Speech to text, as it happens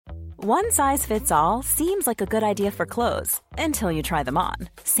One size fits all seems like a good idea for clothes until you try them on.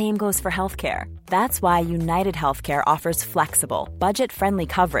 Same goes for healthcare. That's why United Healthcare offers flexible, budget-friendly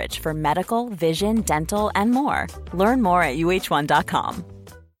coverage for medical, vision, dental, and more. Learn more at uh1.com.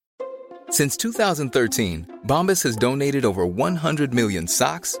 Since 2013, Bombas has donated over 100 million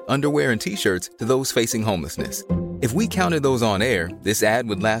socks, underwear, and T-shirts to those facing homelessness. If we counted those on air, this ad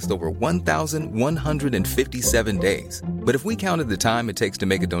would last over 1,157 days. But if we counted the time it takes to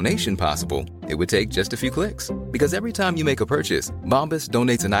make a donation possible, it would take just a few clicks. Because every time you make a purchase, Bombas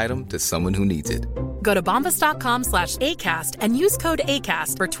donates an item to someone who needs it. Go to bombas.com/ACAST and use code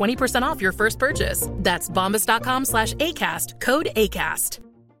ACAST for 20% off your first purchase. That's bombas.com/ACAST, code ACAST.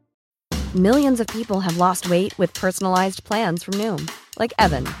 Millions of people have lost weight with personalized plans from Noom. Like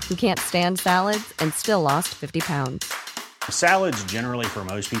Evan, who can't stand salads and still lost 50 pounds. Salads generally for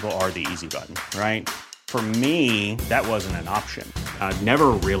most people are the easy button, right? For me, that wasn't an option. I never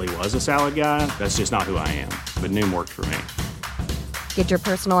really was a salad guy. That's just not who I am. But Noom worked for me. Get your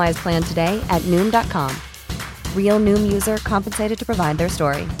personalized plan today at Noom.com. Real Noom user compensated to provide their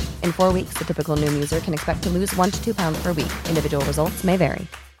story. In 4 weeks, the typical Noom user can expect to lose 1 to 2 pounds per week. Individual results may vary.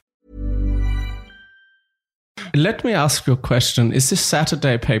 Let me ask you a question. Is this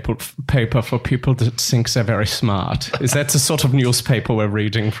Saturday paper for people that think they're very smart? Is that the sort of newspaper we're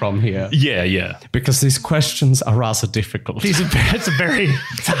reading from here? Yeah. Because these questions are rather difficult.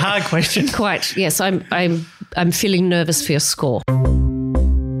 It's a hard question. Quite, yes. I'm feeling nervous for your score.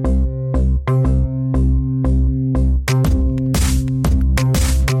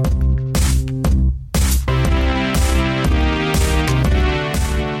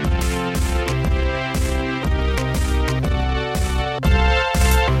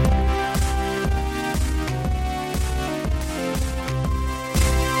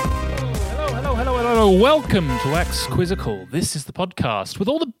 Welcome to Wax Quizzical. This is the podcast with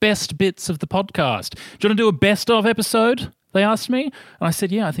all the best bits of the podcast. Do you want to do a best of episode? They asked me. And I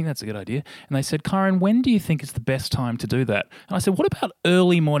said, yeah, I think that's a good idea. And they said, Kyron, when do you think is the best time to do that? And I said, what about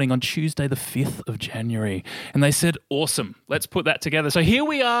early morning on Tuesday, the 5th of January? And they said, awesome. Let's put that together. So here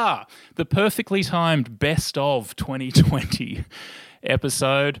we are, the perfectly timed best of 2020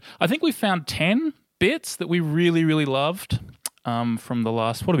 episode. I think we found 10 bits that we really, really loved from the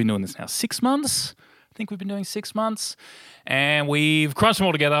last, what are we doing this now? 6 months? I think we've been doing 6 months, and we've crunched them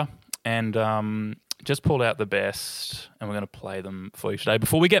all together and just pulled out the best, and we're going to play them for you today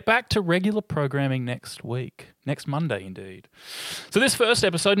before we get back to regular programming next week, next Monday indeed. So this first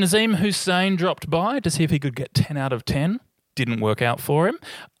episode, Nazeem Hussain dropped by to see if he could get 10 out of 10. Didn't work out for him,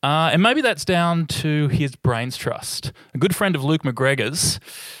 and maybe that's down to his brains trust. A good friend of Luke McGregor's.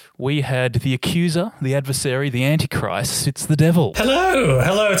 We had the accuser, the adversary, the antichrist. It's the devil. Hello.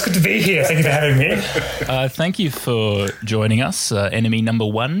 It's good to be here. Thank you for having me. Thank you for joining us, enemy number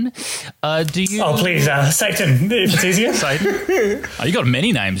one. Do you? Oh, please, Satan, if it's easier. Satan? Oh, you got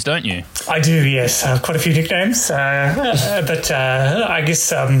many names, don't you? I do, yes. Quite a few nicknames. But I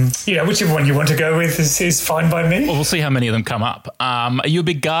guess, whichever one you want to go with is fine by me. Well, we'll see how many of them come up. Are you a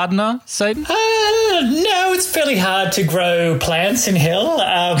big gardener, Satan? No, it's fairly hard to grow plants in hell.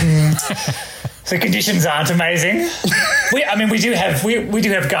 The conditions aren't amazing. We do have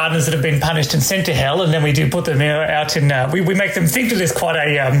gardeners that have been punished and sent to hell, and then we do put them out in. We make them think that there's quite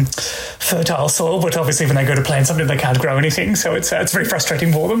a fertile soil, but obviously when they go to plant something, they can't grow anything. So it's very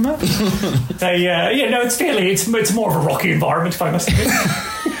frustrating for them. It's more of a rocky environment, if I must admit.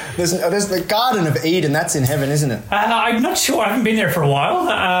 There's the Garden of Eden. That's in heaven, isn't it? I'm not sure. I haven't been there for a while,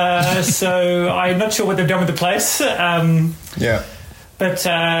 so I'm not sure what they've done with the place. Yeah. But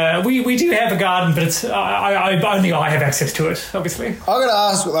we do have a garden, but it's only I have access to it, obviously. I got to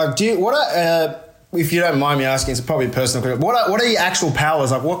ask, if you don't mind me asking, it's probably a personal question. What are your actual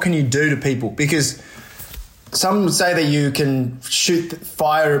powers? Like, what can you do to people? Because some say that you can shoot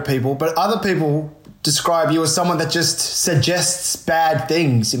fire at people, but other people describe you as someone that just suggests bad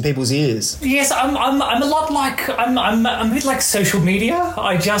things in people's ears. Yes, I'm a lot like I'm a bit like social media.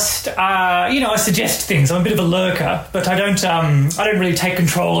 I just I suggest things. I'm a bit of a lurker, but I don't really take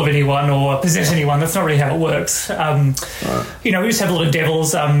control of anyone or possess anyone. That's not really how it works. Right. We just have a lot of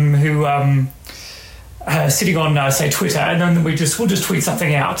devils who sitting on say Twitter, and then we'll just tweet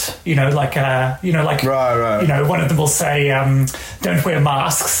something out. Right. One of them will say, "Don't wear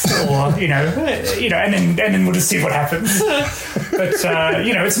masks," or and then we'll just see what happens. But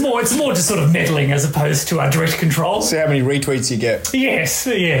it's more just sort of meddling as opposed to direct control. See how many retweets you get. Yes.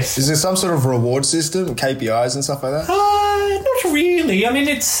 Is there some sort of reward system, KPIs and stuff like that? Not really. I mean,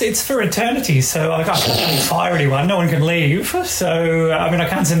 it's for eternity, so I can't fire anyone. No one can leave. So I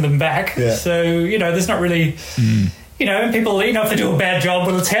can't send them back. Yeah. So there's not really. people, if they do a bad job,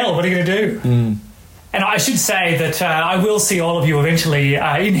 well, it's hell. What are you going to do? And I should say that I will see all of you eventually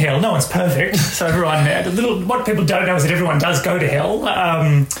in hell. No one's perfect, so everyone. What people don't know is that everyone does go to hell,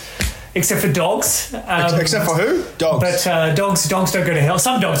 except for dogs. Except for who? Dogs. But dogs don't go to hell.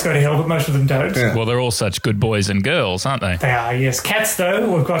 Some dogs go to hell, but most of them don't. Yeah. Well, they're all such good boys and girls, aren't they? They are, yes. Cats,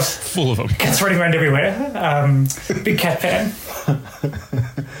 though, we've got Full of them. cats running around everywhere. Big cat fan.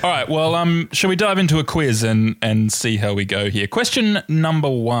 All right, well, shall we dive into a quiz and see how we go here? Question number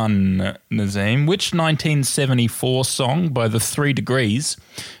 1, Nazim. Which 1974 song by the 3 Degrees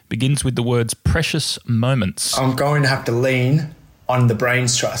begins with the words precious moments? I'm going to have to lean on the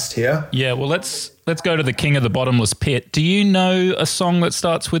brains trust here. Yeah, well, let's go to the king of the bottomless pit. Do you know a song that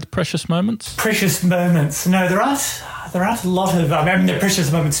starts with precious moments? Precious moments. No, there aren't a lot of... I mean, there are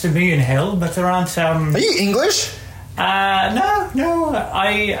precious moments to me in hell, but there aren't... Are you English? No.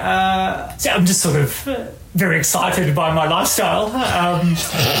 I'm just sort of very excited by my lifestyle.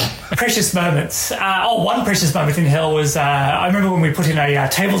 Precious moments. One precious moment in hell was I remember when we put in a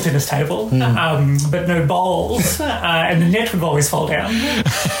table tennis table, but no bowls, and the net would always fall down.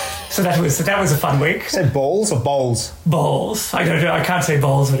 So that was a fun week. Say balls or bowls? Bowls. I can't say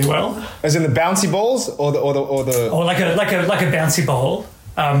bowls very well. As in the bouncy balls or the or like a bouncy bowl.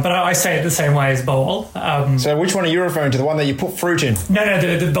 But I say it the same way as bowl. So which one are you referring to? The one that you put fruit in? No,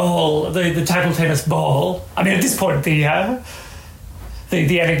 the bowl, the table tennis bowl. I mean, at this point, the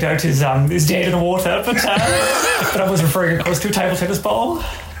anecdote is dead in the water, but I was referring, of course, to a table tennis bowl.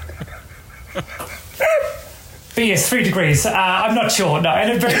 But yes, 3 degrees. I'm not sure. No,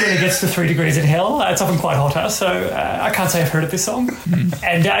 and it very rarely gets to 3 degrees in hell. It's often quite hotter, so I can't say I've heard of this song.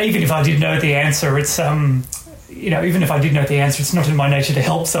 And even if I did know the answer, it's even if I did know the answer, it's not in my nature to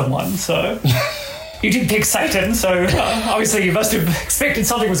help someone. So you did pick Satan, so obviously you must have expected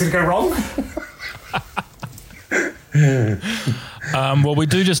something was going to go wrong. Well, we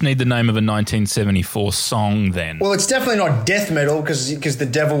do just need the name of a 1974 song then. Well, it's definitely not death metal because the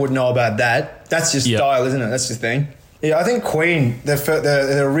devil would know about that. That's just style, isn't it? That's the thing. Yeah, I think Queen,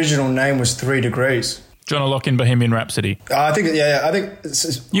 the original name was 3 Degrees. Do you want to lock in Bohemian Rhapsody? I think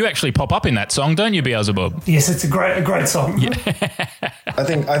you actually pop up in that song, don't you, Beelzebub? Yes, it's a great song. Yeah. I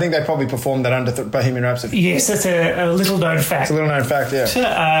think they probably performed that under Bohemian Rhapsody. Yes, it's a little known fact. It's a little known fact,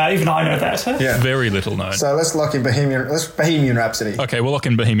 yeah. Even I know that. Yeah, very little known. So let's lock in Bohemian Rhapsody. Okay, we'll lock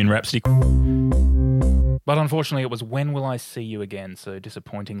in Bohemian Rhapsody. But unfortunately, it was When Will I See You Again? So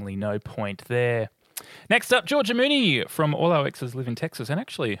disappointingly, no point there. Next up, Georgia Mooney from All Our Exes Live in Texas, and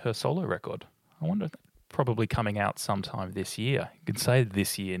actually her solo record. I wonder if probably coming out sometime this year. You can say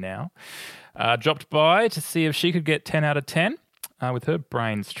this year now. Dropped by to see if she could get 10 out of 10 with her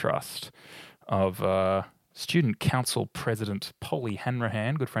brains trust of Student Council President Polly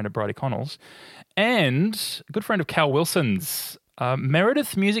Hanrahan, good friend of Bridie Connells, and a good friend of Cal Wilson's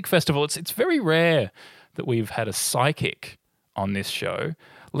Meredith Music Festival. It's very rare that we've had a psychic on this show,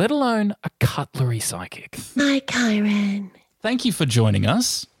 let alone a cutlery psychic. Hi, Kyron. Thank you for joining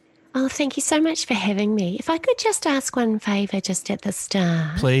us. Oh, thank you so much for having me. If I could just ask one favour just at the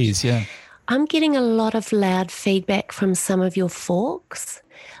start. Please, yeah. I'm getting a lot of loud feedback from some of your forks.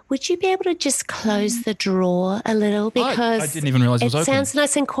 Would you be able to just close the drawer a little? Because I didn't even realise it was open. It sounds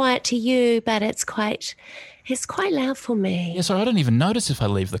nice and quiet to you, but it's quite loud for me. Yeah, sorry, I don't even notice if I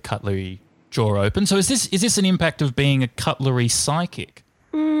leave the cutlery drawer open. So is this an impact of being a cutlery psychic?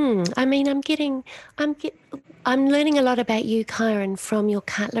 I mean, I'm learning a lot about you, Kyron, from your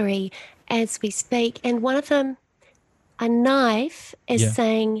cutlery as we speak. And one of them, a knife, is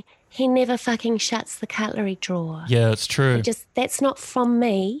saying he never fucking shuts the cutlery drawer. Yeah, it's true. That's not from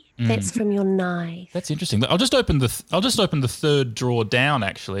me. That's from your knife. That's interesting. I'll just open the third drawer down.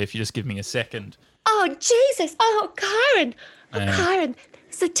 Actually, if you just give me a second. Oh Jesus! Oh, Kyron! Kyron!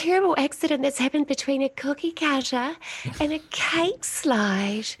 It's a terrible accident that's happened between a cookie cutter and a cake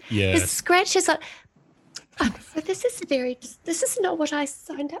slide. Yeah. The scratches on. So this is not what I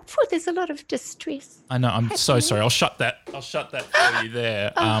signed up for. There's a lot of distress. I know. I'm so sorry. I'll shut that for you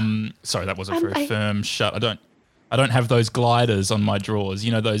there. Sorry, that was a very firm shut. I don't have those gliders on my drawers.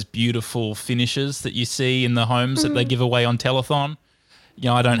 You know, those beautiful finishes that you see in the homes that they give away on telethon. You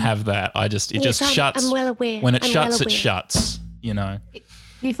know, I don't have that. It just shuts. I'm well aware. When it shuts, it shuts. You know.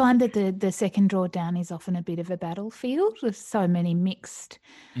 You find that the second drawer down is often a bit of a battlefield with so many mixed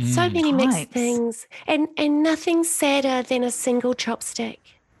things, and nothing sadder than a single chopstick.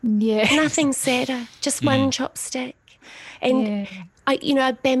 Yeah, nothing sadder, just one chopstick. And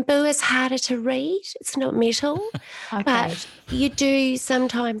bamboo is harder to read. It's not metal. Okay. But you do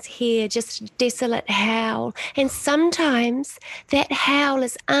sometimes hear just a desolate howl. And sometimes that howl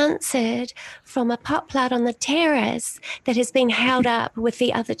is answered from a pot plant on the terrace that has been held up with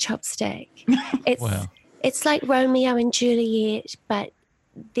the other chopstick. It's like Romeo and Juliet, but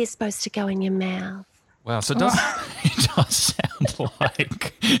they're supposed to go in your mouth. Wow, so it does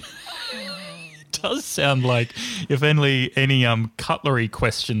sound like if any cutlery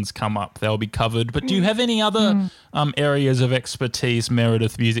questions come up, they'll be covered. But do you have any other areas of expertise,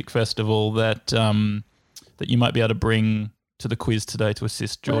 Meredith Music Festival, that you might be able to bring to the quiz today to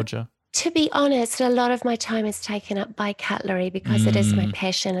assist Georgia? To be honest, a lot of my time is taken up by cutlery because it is my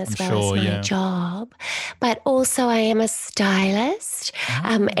passion as well as my job. But also I am a stylist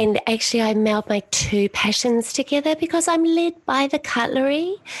and actually I meld my two passions together because I'm led by the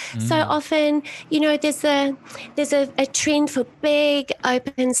cutlery. So often, there's a trend for big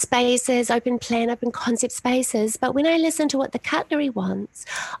open spaces, open plan, open concept spaces. But when I listen to what the cutlery wants,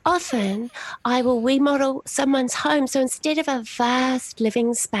 often I will remodel someone's home. So instead of a vast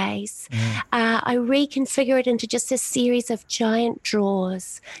living space, I reconfigure it into just a series of giant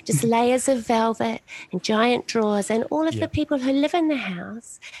drawers, just layers of velvet and giant drawers, and all of the people who live in the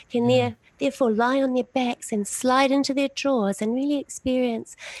house can therefore lie on their backs and slide into their drawers and really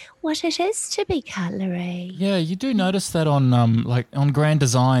experience what it is to be cutlery. Yeah, you do notice that on on Grand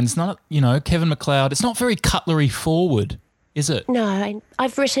Designs, not Kevin McLeod. It's not very cutlery forward, is it? No,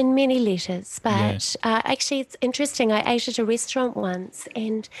 I've written many letters, but actually it's interesting. I ate at a restaurant once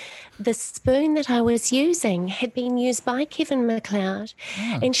and the spoon that I was using had been used by Kevin McLeod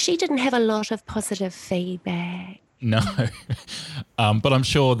and she didn't have a lot of positive feedback. No, but I'm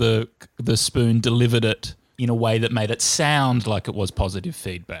sure the spoon delivered it in a way that made it sound like it was positive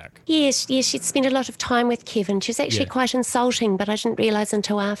feedback. Yes, she'd spent a lot of time with Kevin. She was actually quite insulting, but I didn't realise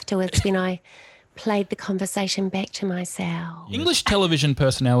until afterwards when I played the conversation back to myself. English television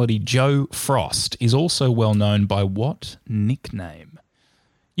personality Jo Frost is also well known by what nickname?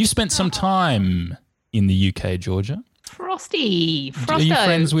 You spent some time in the UK, Georgia. Frosty. Frosto. Are you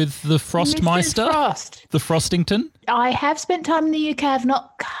friends with the Frostmeister? Mrs. Frost. The Frostington? I have spent time in the UK. I've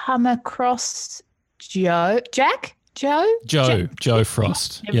not come across Jo Frost.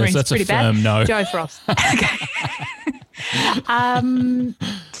 Yes, that's a firm no. Jo Frost. Okay.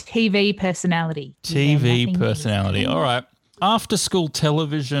 TV personality. TV personality. All right. After school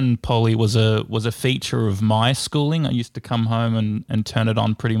television, Polly, was a feature of my schooling. I used to come home and turn it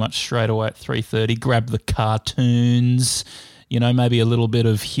on pretty much straight away at 3:30, grab the cartoons, maybe a little bit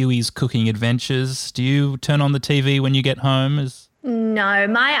of Huey's Cooking Adventures. Do you turn on the TV when you get home? No,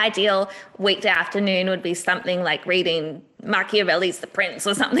 my ideal weekday afternoon would be something like reading Machiavelli's The Prince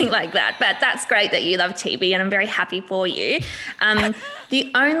or something like that. But that's great that you love TV and I'm very happy for you.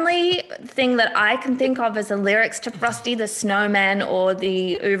 The only thing that I can think of is the lyrics to Frosty the Snowman or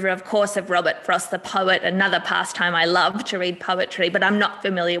the oeuvre, of course, of Robert Frost, the poet, another pastime I love to read poetry, but I'm not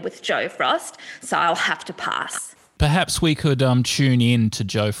familiar with Jo Frost, so I'll have to pass. Perhaps we could tune in to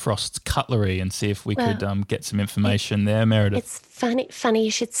Jo Frost's cutlery and see if we could get some information there, Meredith. It's funny you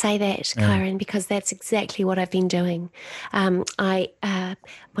should say that, Kyron, because that's exactly what I've been doing. One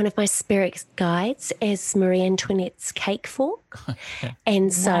of my spirit guides is Marie Antoinette's cake fork.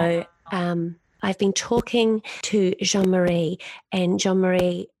 And so I've been talking to Jean-Marie, and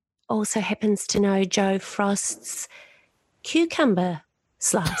Jean-Marie also happens to know Jo Frost's cucumber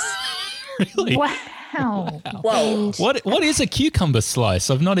slice. Really? Wow. Whoa! What is a cucumber slice?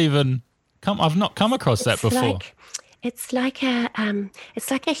 I've not come across that before. It's like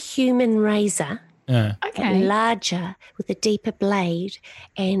a human razor. Yeah. Okay. Larger with a deeper blade,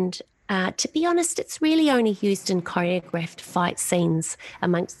 and to be honest, it's really only used in choreographed fight scenes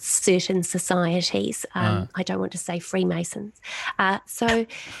amongst certain societies. I don't want to say Freemasons. So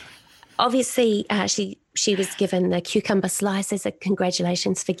obviously, she was given the cucumber slice as a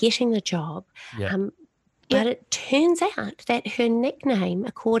congratulations for getting the job. Yeah. But it turns out that her nickname,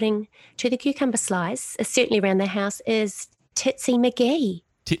 according to the cucumber slice, certainly around the house, is Titsy McGee.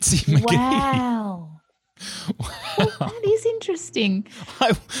 Titsy McGee. Wow. Well, that is interesting.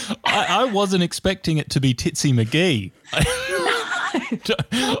 I wasn't expecting it to be Titsy McGee. I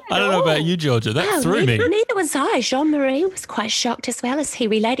don't know about you, Georgia. That threw me. Neither was I. Jean-Marie was quite shocked as well as he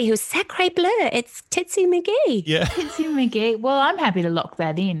related. He was sacre bleu. It's Titsy McGee. Yeah. Titsy McGee. Well, I'm happy to lock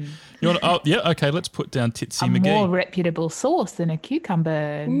that in. Okay, let's put down Titsy McGee. A more reputable source than a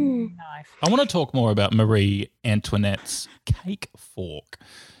cucumber knife. I want to talk more about Marie Antoinette's cake fork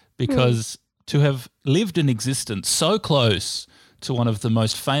because to have lived in existence so close to one of the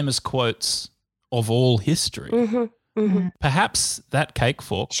most famous quotes of all history, Perhaps that cake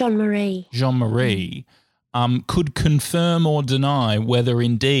fork, Jean-Marie, could confirm or deny whether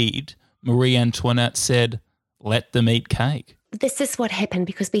indeed Marie Antoinette said, "Let them eat cake." This is what happened,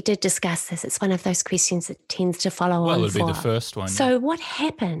 because we did discuss this. It's one of those questions that tends to follow on. Well, it would be the first one. So what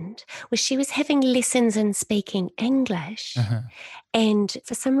happened was she was having lessons in speaking English, and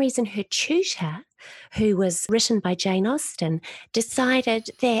for some reason her tutor, who was written by Jane Austen, decided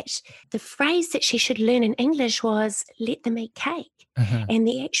that the phrase that she should learn in English was "let them eat cake." And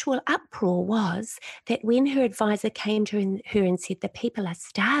the actual uproar was that when her advisor came to her and said the people are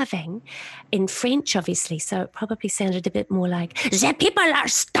starving, in French obviously, so it probably sounded a bit more like "the people are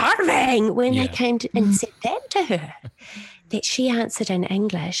starving" when they came to and said that to her, that she answered in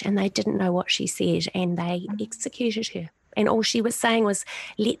English and they didn't know what she said and they executed her. And all she was saying was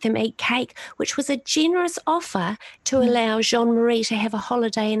 "let them eat cake," which was a generous offer to allow Jean-Marie to have a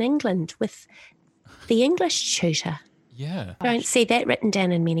holiday in England with the English tutor. Yeah. I don't see that written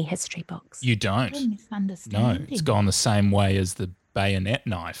down in many history books. You don't. What a misunderstanding. No, it's gone the same way as the bayonet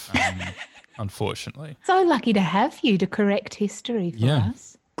knife, unfortunately. So lucky to have you to correct history for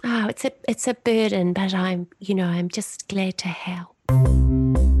us. Oh, it's a burden, but I'm just glad to help.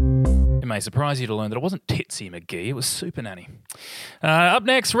 It may surprise you to learn that it wasn't Titsy McGee, it was Super Nanny. Up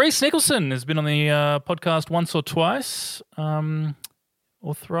next, Rhys Nicholson has been on the podcast once or twice,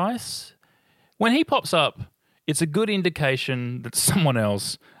 or thrice. When he pops up, it's a good indication that someone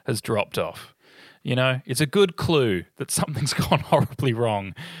else has dropped off. You know, it's a good clue that something's gone horribly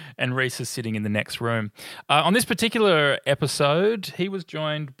wrong and Rhys is sitting in the next room. On this particular episode, he was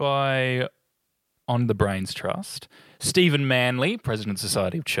joined by, on the Brains Trust, Stephen Manley, President of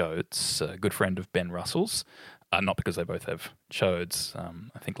Society of Chodes, a good friend of Ben Russell's. Not because they both have chodes.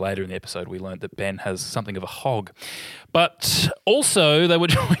 I think later in the episode we learned that Ben has something of a hog. But also they were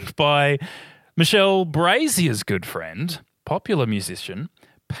joined by Michelle Brazier's good friend, popular musician,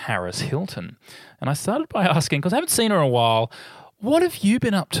 Paris Hilton. And I started by asking, because I haven't seen her in a while, what have you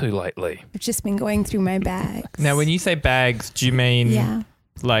been up to lately? I've just been going through my bags. Now, when you say bags, do you mean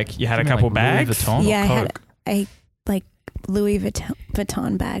like you had a couple bags? Louis Vuitton Yeah, or Coke? I had like Louis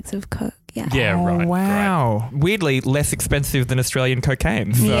Vuitton bags of Coke. Yeah. Yeah, right. Wow. Great. Weirdly less expensive than Australian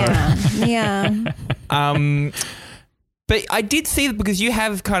cocaine. So. Yeah. But I did see that because you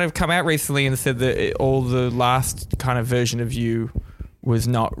have kind of come out recently and said that all the last kind of version of you was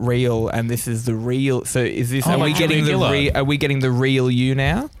not real, and this is the real. So is this? Are we getting the real you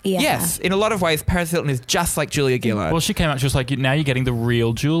now? Yeah. Yes. In a lot of ways, Paris Hilton is just like Julia Gillard. Well, she came out. She was like, "Now you're getting the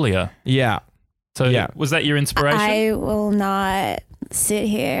real Julia." Yeah. So was that your inspiration? I will not sit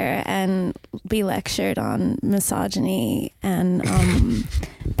here and be lectured on misogyny and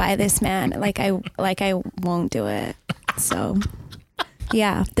by this man. Like I won't do it. So,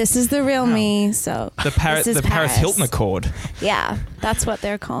 yeah, this is the real me. So the Paris Hilton Accord. Yeah, that's what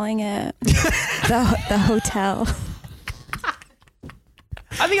they're calling it. the hotel.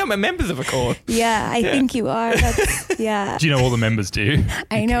 I think I'm a members of Accord. Yeah, I think you are. Yeah. Do you know all the members? Do you?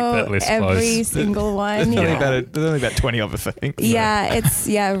 I know every single one. There's only about 20 of us, I think. So. Yeah, it's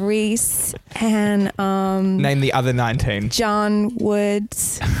Rhys and name the other 19. John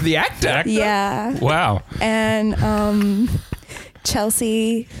Woods, the actor. Yeah. Wow. And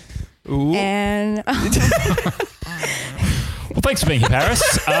Chelsea. Ooh. And. Well, thanks for being here, Paris.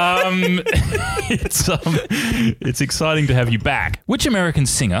 It's exciting to have you back. Which American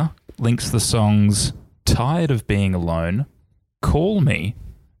singer links the songs "Tired of Being Alone," "Call Me,"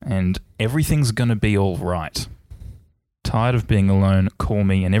 and "Everything's Gonna Be All Right"? Tired of Being Alone, Call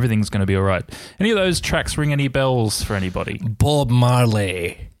Me, and Everything's Gonna Be All Right. Any of those tracks ring any bells for anybody? Bob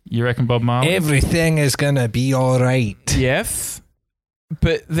Marley. You reckon Bob Marley? Everything is gonna be all right. Yes.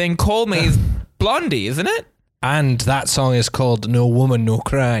 But then Call Me is Blondie, isn't it? And that song is called No Woman, No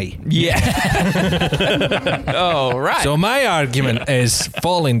Cry. Yeah. Oh, right. So my argument is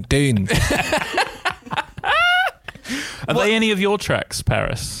falling down. Are they any of your tracks,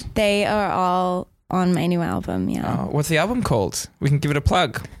 Paris? They are all on my new album, yeah. Oh, what's the album called? We can give it a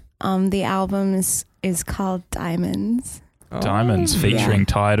plug. The album is called Diamonds. Diamonds, featuring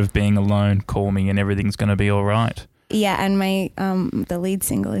Tired of Being Alone, Call Me, and Everything's Gonna Be All Right. Yeah, and my the lead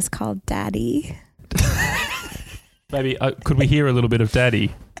single is called Daddy. Maybe could we hear a little bit of Daddy?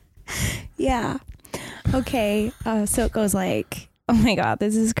 Yeah. Okay. So it goes like, oh my God,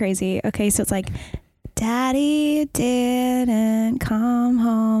 this is crazy. Okay, so it's like, Daddy didn't come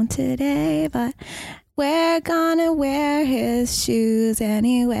home today, but we're gonna wear his shoes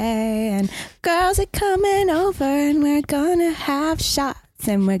anyway. And girls are coming over and we're gonna have shots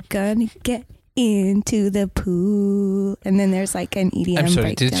and we're gonna get into the pool. And then there's like an EDM I'm sorry,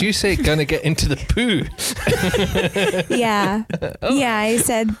 breakdown. did you say gonna get into the poo? Yeah. Yeah, I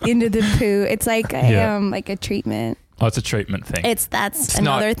said into the poo. It's like like a treatment. Oh, it's a treatment thing. It's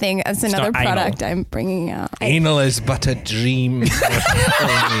another thing. It's another product I'm bringing out. Anal is but a dream.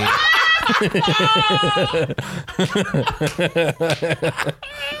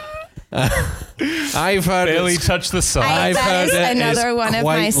 I've heard barely touched the side. I've heard another one of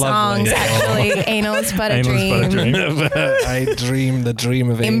my songs. Actually, "Anal is but a dream." I dream the dream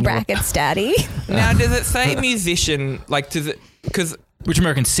of in anal. brackets, daddy. Now, does it say musician? Like, does it? Because which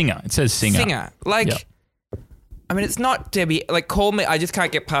American singer? It says singer. Singer. Like, Yep. I mean, it's not Debbie. Like, Call Me. I just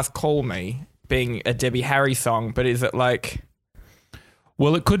can't get past "Call Me" being a Debbie Harry song. But is it like?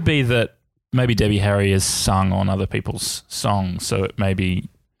 Well, it could be that maybe Debbie Harry has sung on other people's songs, so it may be.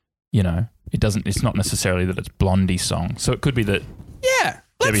 You know, it's not necessarily that it's Blondie's song. So it could be that. Yeah.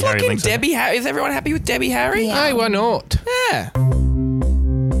 Let's look in Debbie Harry. Is everyone happy with Debbie Harry? Yeah. Aye, why not? Yeah.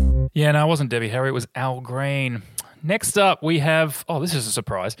 Yeah, no, it wasn't Debbie Harry. It was Al Green. Next up, we have, this is a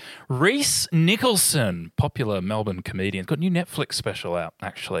surprise, Rhys Nicholson, popular Melbourne comedian. Got a new Netflix special out,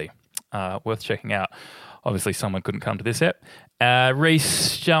 actually. Worth checking out. Obviously, someone couldn't come to this ep.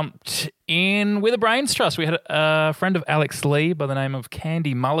 Rhys jumped in with a brains trust. We had a friend of Alex Lee by the name of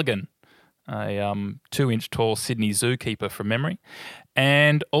Candy Mulligan, a 2-inch tall Sydney zookeeper from memory,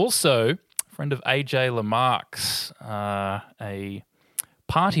 and also a friend of AJ Lamarck's, a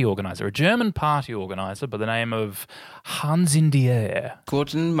party organizer, a German party organizer by the name of Hans in the Air.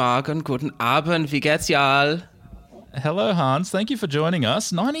 Guten Morgen, guten Abend, wie geht's y'all? Hello, Hans. Thank you for joining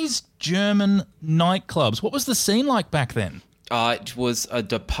us. 90s German nightclubs. What was the scene like back then? It was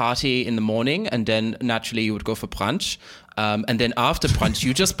the party in the morning, and then naturally you would go for brunch. And then after brunch,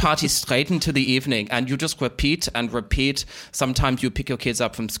 you just party straight into the evening, and you just repeat and repeat. Sometimes you pick your kids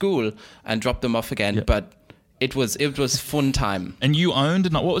up from school and drop them off again. Yep. But it was fun time. And you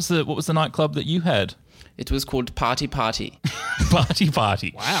owned what was the nightclub that you had? It was called Party Party.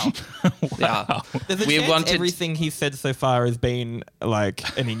 Party. Wow. Yeah. There's a chance everything he said so far has been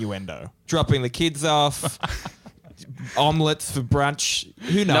like an innuendo. Dropping the kids off, omelets for brunch.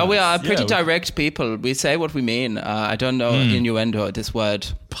 Who knows? No, we are pretty direct people. We say what we mean. I don't know innuendo, this word.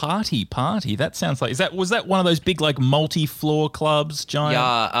 Party. That sounds like... Was that one of those big, like, multi-floor clubs, giant?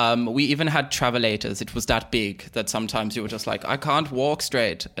 Yeah, we even had travelators. It was that big that sometimes you were just like, I can't walk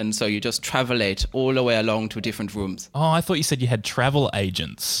straight. And so you just travelate all the way along to different rooms. Oh, I thought you said you had travel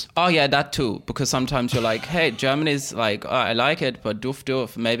agents. Oh, yeah, that too. Because sometimes you're like, hey, Germany's like, I like it, but doof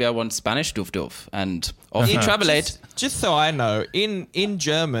doof. Maybe I want Spanish doof doof. And off you travelate. Just so I know, in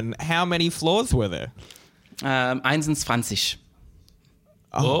German, how many floors were there? 21.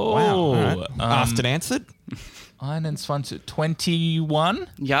 Oh, wow. Asked and answered? 21?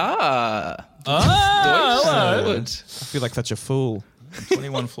 Yeah. Oh, good. I feel like such a fool.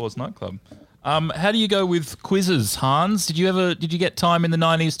 21 floors nightclub. How do you go with quizzes, Hans? Did you get time in the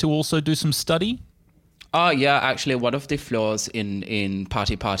 90s to also do some study? Oh, yeah, actually, one of the floors in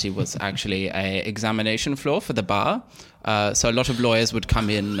Party Party was actually a examination floor for the bar. So a lot of lawyers would come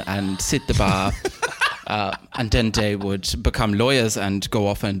in and sit the bar, and then they would become lawyers and go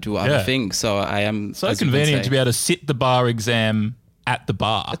off and do other things. So I am... So convenient to be able to sit the bar exam at the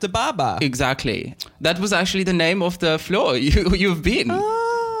bar. At the bar. Exactly. That was actually the name of the floor you've been.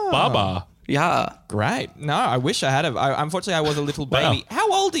 Oh. Bar. Yeah. Great. No, I wish I had. Unfortunately, I was a little baby. Wow.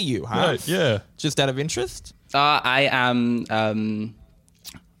 How old are you, Hans? Right, yeah. Just out of interest? I am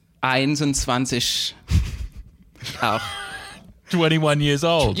 21. Auch. 21 years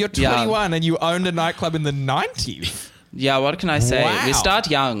old. You're 21 and you owned a nightclub in the 90s. Yeah, what can I say? Wow. We start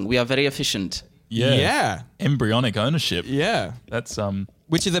young. We are very efficient. Yeah. Embryonic ownership. Yeah. That's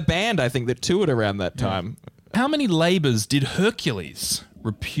which is a band, I think, that toured around that time. How many labours did Hercules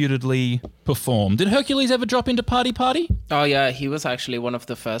reputedly perform? Did Hercules ever drop into Party Party? Oh, yeah. He was actually one of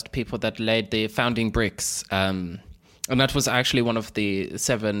the first people that laid the founding bricks. And that was actually one of the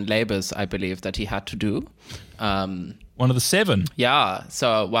 7 labours, I believe, that he had to do. One of the 7? Yeah.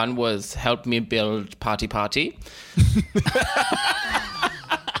 So one was help me build Party Party.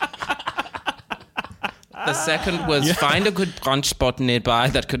 The second was find a good brunch spot nearby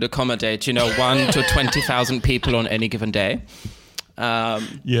that could accommodate, 1 to 20,000 people on any given day.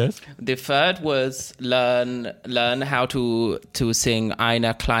 Yes. The third was learn how to sing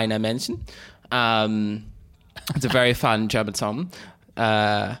Eine kleine Männchen. It's a very fun German song.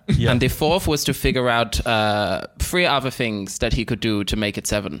 And the fourth was to figure out 3 other things that he could do to make it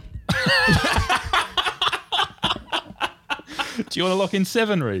 7. Do you want to lock in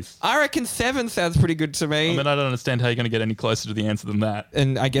 7, Reese? I reckon 7 sounds pretty good to me. I mean, I don't understand how you're going to get any closer to the answer than that.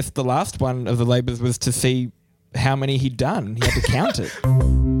 And I guess the last one of the labours was to see how many he'd done. He had to count it.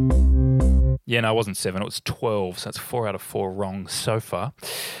 Yeah, no, it wasn't 7. It was 12. So that's 4 out of 4 wrong so far.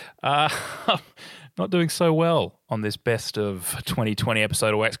 Not doing so well on this best of 2020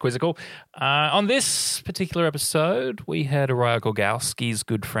 episode of Wax Quizzical. On this particular episode, we had Araya Gorgowski's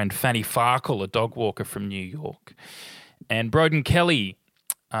good friend Fanny Farkle, a dog walker from New York, and Broden Kelly,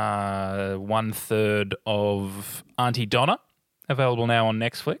 1/3 of Auntie Donna, available now on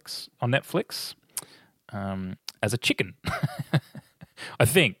Netflix, as a chicken. I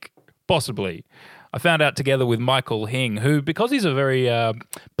think, possibly. I found out together with Michael Hing, who, because he's a very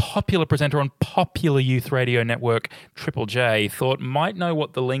popular presenter on popular youth radio network Triple J, thought might know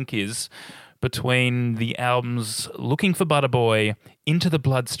what the link is between the albums Looking for Butter Boy, Into the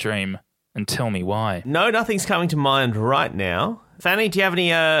Bloodstream, and Tell Me Why. No, nothing's coming to mind right now. Fanny, do you have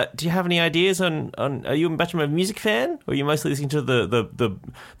any ideas on are you much of a music fan, or are you mostly listening to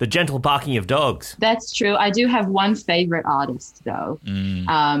the gentle barking of dogs? That's true. I do have one favorite artist though,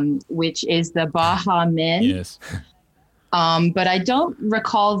 which is the Baha Men. Yes. But I don't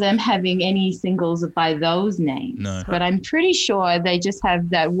recall them having any singles by those names. No. But I'm pretty sure they just have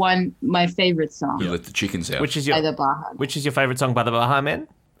that one, my favorite song. You let the chickens out. Which is by the Baha. Which is your favorite song by the Baha Men?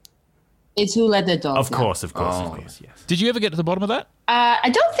 It's Who Let the Dogs Out. Of course, yes. Did you ever get to the bottom of that? I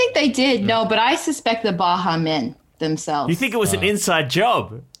don't think they did, no, but I suspect the Baha Men themselves. You think it was an inside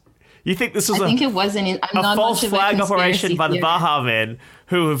job? You think this was I think it wasn't. I'm not false much of a flag conspiracy operation by the theorist. Baha Men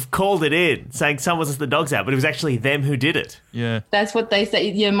who have called it in, saying someone let the dogs out, but it was actually them who did it. Yeah. That's what they say.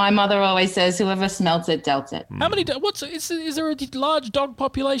 Yeah, my mother always says, whoever smelt it, dealt it. How many? Is there a large dog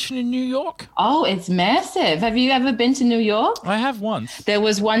population in New York? Oh, it's massive. Have you ever been to New York? I have once. There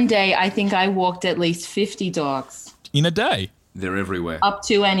was one day, I think I walked at least 50 dogs. In a day? They're everywhere. Up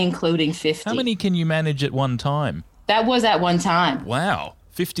to and including 50. How many can you manage at one time? That was at one time. Wow.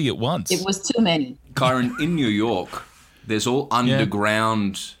 50 at once. It was too many. Kyron, in New York, there's all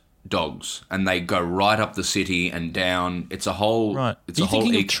underground dogs, and they go right up the city and down. It's a whole... Right. It's Are you a whole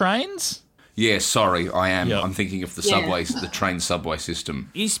thinking of trains? Yeah, sorry, I am. Yep. I'm thinking of the Yeah. subways, the train subway system.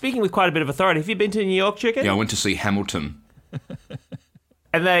 You're speaking with quite a bit of authority. Have you been to New York, Chicken? Yeah, I went to see Hamilton.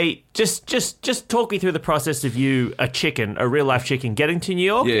 And they just talk me through the process of you, a chicken, a real life chicken, getting to New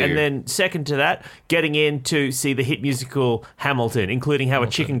York, and then second to that, getting in to see the hit musical Hamilton, including how a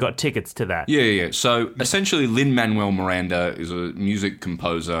chicken got tickets to that. Yeah. So essentially, Lin-Manuel Miranda is a music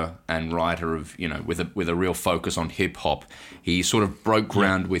composer and writer of, with a real focus on hip hop. He sort of broke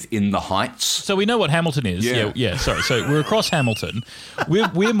ground with In the Heights. So we know what Hamilton is. Yeah. Sorry. So we're across Hamilton.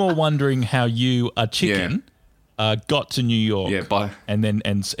 We're more wondering how you, a chicken. Got to New York, and saw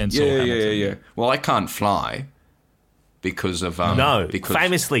Hamilton. Yeah. Well, I can't fly because of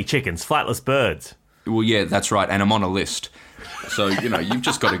famously chickens, flightless birds. Well, yeah, that's right, and I'm on a list, so you've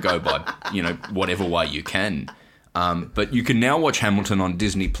just got to go by whatever way you can. But you can now watch Hamilton on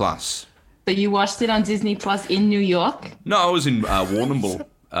Disney Plus. But you watched it on Disney Plus in New York? No, I was in Warrnambool,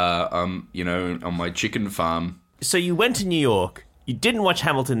 on my chicken farm. So you went to New York. You didn't watch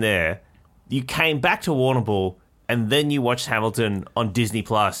Hamilton there. You came back to Warrnambool. And then you watched Hamilton on Disney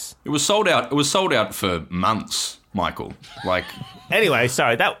Plus. It was sold out. It was sold out for months, Michael. Anyway,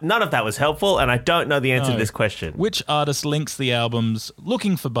 sorry, none of that was helpful, and I don't know the answer to this question. Which artist links the albums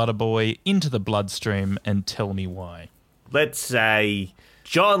Looking for Butter Boy, Into the Bloodstream, and Tell Me Why? Let's say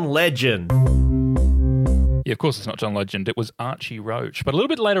John Legend. Yeah, of course it's not John Legend. It was Archie Roach. But a little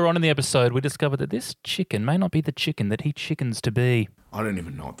bit later on in the episode, we discovered that this chicken may not be the chicken that he chickens to be. I don't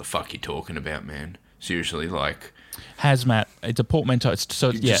even know what the fuck you're talking about, man. Seriously, Hazmat. It's a portmanteau.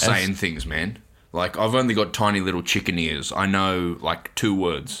 You're just saying things, man. I've only got tiny little chicken ears. I know, 2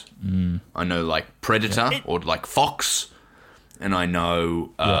 words. I know, predator or, fox. And I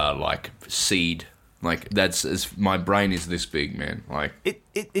know, seed. My brain is this big, man.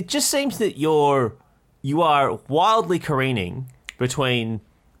 It just seems that you are wildly careening between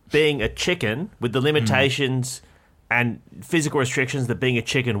being a chicken with the limitations and physical restrictions that being a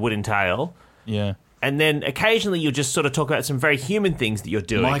chicken would entail. Yeah. And then occasionally you'll just sort of talk about some very human things that you're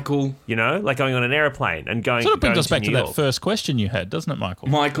doing. Michael. Like going on an airplane and going Sort of brings going us back to New that York. first question you had, doesn't it,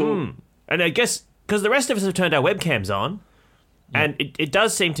 Michael? And I guess because the rest of us have turned our webcams on, and it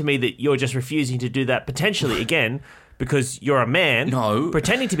does seem to me that you're just refusing to do that potentially again because you're a man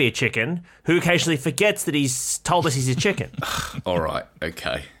pretending to be a chicken who occasionally forgets that he's told us he's a chicken. All right,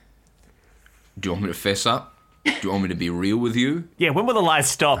 okay. Do you want me to fess up? Do you want me to be real with you? Yeah, when will the lies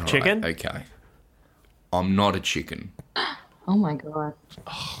stop, chicken? Right, okay. I'm not a chicken. Oh, my God.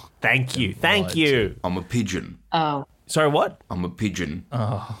 Thank you. I'm a pigeon. Oh. Sorry, what? I'm a pigeon.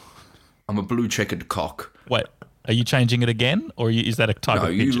 Oh. I'm a blue checkered cock. Wait, are you changing it again, or is that a type of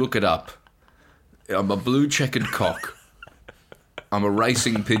pigeon? No, you look it up. I'm a blue checkered cock. I'm a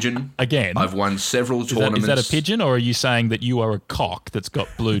racing pigeon. Again? I've won several tournaments. Is that a pigeon, or are you saying that you are a cock that's got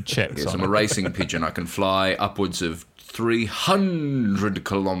blue checks Yes, on I'm it? a racing pigeon. I can fly upwards of 300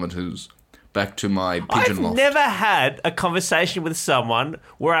 kilometres back to my pigeon I've loft. never had a conversation with someone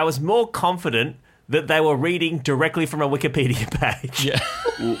where I was more confident that they were reading directly from a Wikipedia page. Yeah.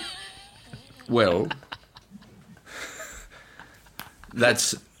 Well,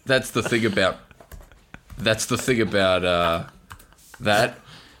 that's the thing about that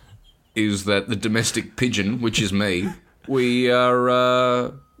is that the domestic pigeon, which is me, we're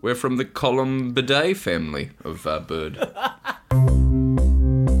from the Columbidae family of bird.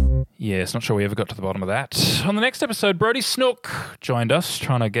 Yes, not sure we ever got to the bottom of that. On the next episode, Brody Snook joined us,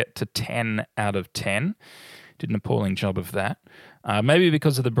 trying to get to 10 out of 10. Did an appalling job of that. Maybe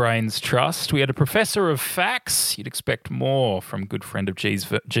because of the brain's trust. We had a professor of facts. You'd expect more from good friend of Jeeves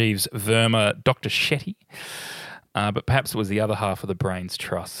Verma, Dr. Shetty. But perhaps it was the other half of the brain's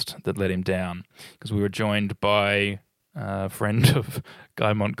trust that let him down, because we were joined by a friend of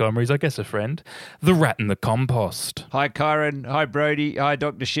Guy Montgomery's, I guess a friend, the Rat in the Compost. Hi, Kyron. Hi, Brody. Hi,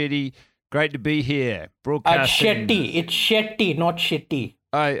 Dr. Shetty. Great to be here. Broadcasting. Shetty. It's Shetty, not Shitty.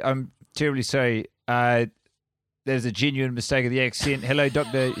 I'm terribly sorry. There's a genuine mistake of the accent. Hello,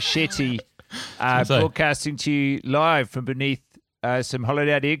 Dr. Shetty. Broadcasting to you live from beneath some hollowed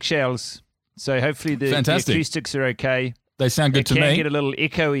out eggshells. So hopefully the acoustics are okay. They sound good to me. It can get a little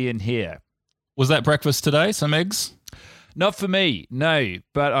echoey in here. Was that breakfast today? Some eggs? Not for me, no.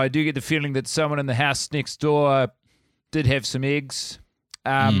 But I do get the feeling that someone in the house next door did have some eggs.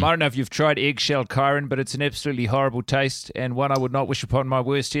 I don't know if you've tried eggshell, Kyron, but it's an absolutely horrible taste and one I would not wish upon my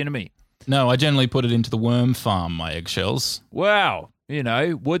worst enemy. No, I generally put it into the worm farm, my eggshells. Wow.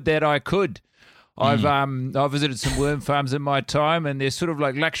 Would that I could. I've visited some worm farms in my time, and they're sort of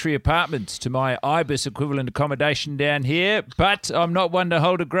like luxury apartments to my IBIS equivalent accommodation down here, but I'm not one to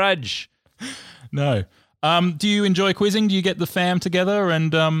hold a grudge. No. Do you enjoy quizzing? Do you get the fam together?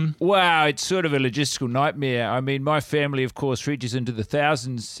 And Wow, it's sort of a logistical nightmare. I mean, my family, of course, reaches into the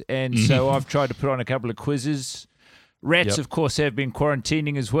thousands, and so I've tried to put on a couple of quizzes. Rats, of course, have been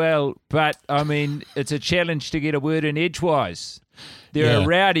quarantining as well, but, I mean, it's a challenge to get a word in edgewise. They're a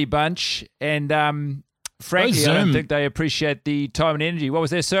rowdy bunch, and frankly, I don't think they appreciate the time and energy. What was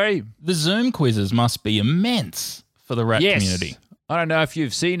that, sorry? The Zoom quizzes must be immense for the rat community. I don't know if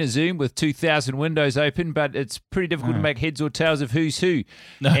you've seen a Zoom with 2,000 windows open, but it's pretty difficult to make heads or tails of who's who.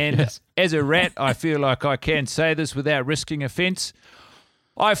 As a rat, I feel like I can say this without risking offence.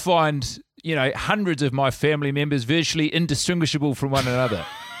 I find, hundreds of my family members virtually indistinguishable from one another.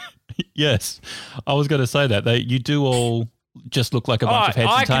 Yes. I was going to say that. You do all just look like a bunch of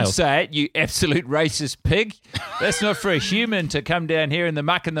heads and tails. I can say it, you absolute racist pig. That's not for a human to come down here in the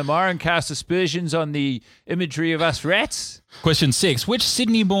muck and the mire and cast aspersions on the imagery of us rats. Question 6. Which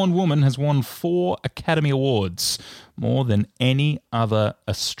Sydney-born woman has won 4 Academy Awards, more than any other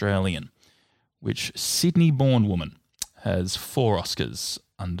Australian? Which Sydney-born woman has 4 Oscars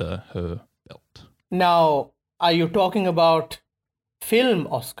under her belt? Now, are you talking about film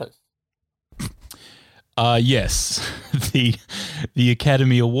Oscars? Yes. The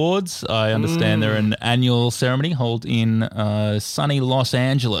Academy Awards, I understand they're an annual ceremony held in sunny Los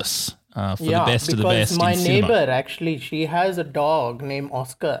Angeles for the best of the best in cinema. My neighbor, actually, she has a dog named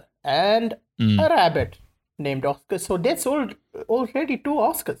Oscar and a rabbit named Oscar. So that's already 2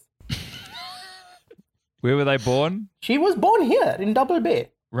 Oscars. Where were they born? She was born here in Double Bay.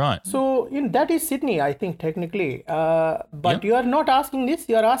 Right. So that is Sydney, I think, technically. But you are not asking this.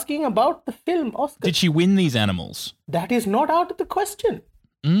 You are asking about the film Oscar. Did she win these animals? That is not out of the question.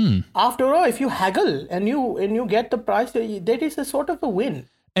 After all, if you haggle and you get the price, that is a sort of a win.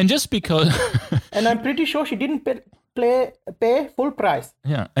 And just because... and I'm pretty sure she didn't pay full price.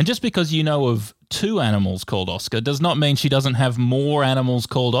 Yeah. And just because you know of 2 animals called Oscar does not mean she doesn't have more animals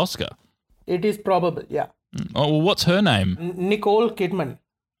called Oscar. It is probable, yeah. Oh, well, what's her name? Nicole Kidman.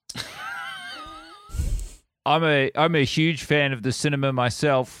 I'm a huge fan of the cinema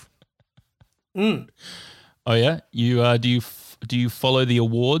myself. Oh yeah, you do you follow the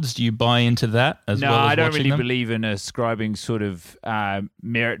awards? Do you buy into that as well as No, I don't really them? believe in ascribing sort of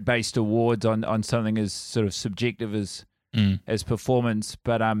merit-based awards on something as sort of subjective as performance.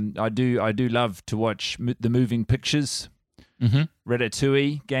 But I do love to watch the moving pictures.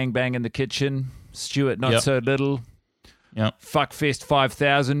 Ratatouille, Gangbang in the Kitchen, Stuart Not So Little, Fuckfest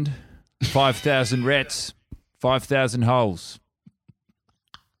 5,000, 5,000 rats, 5,000 holes.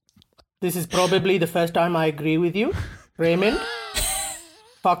 This is probably the first time I agree with you. Raymond,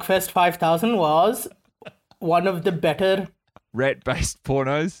 Fuckfest 5000 was one of the better rat-based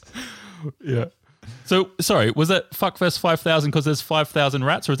pornos. Yeah. So, sorry, was that Fuckfest 5000 because there's 5,000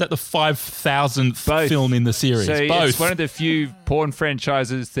 rats, or is that the 5,000th film in the series? So Both. It's one of the few porn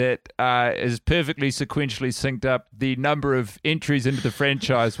franchises that is perfectly sequentially synced up the number of entries into the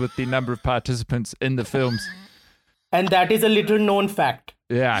franchise with the number of participants in the films. And that is a little known fact.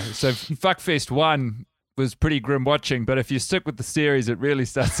 Yeah, so Fuckfest 1 was pretty grim watching, but if you stick with the series, it really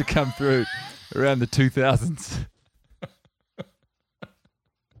starts to come through around the 2000s.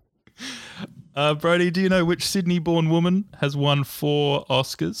 Brody, do you know which Sydney-born woman has won 4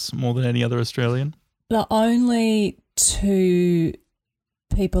 Oscars, more than any other Australian? The only 2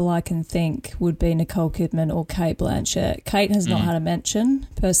 people I can think would be Nicole Kidman or Cate Blanchett. Kate has not had a mention.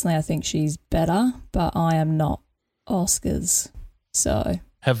 Personally, I think she's better, but I am not Oscars. So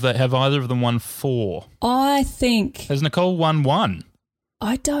have either of them won 4? I think has Nicole won 1?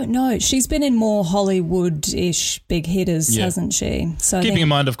 I don't know. She's been in more Hollywood-ish big hitters, hasn't she? So keeping in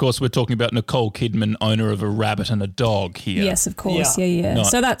mind, of course, we're talking about Nicole Kidman, owner of a rabbit and a dog here. Yes, of course. Yeah.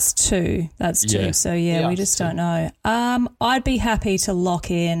 So that's 2. That's 2. Yeah. So we just don't know. I'd be happy to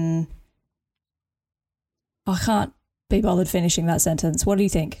lock in. I can't be bothered finishing that sentence. What do you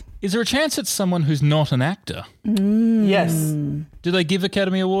think? Is there a chance it's someone who's not an actor? Yes. Do they give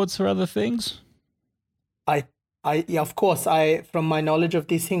Academy Awards for other things? Of course, from my knowledge of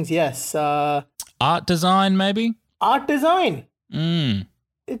these things, yes. Art design, maybe? Art design. It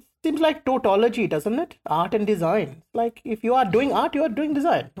seems like tautology, doesn't it? Art and design. Like, if you are doing art, you are doing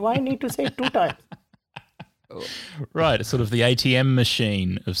design. Why need to say it 2 times? Right, it's sort of the ATM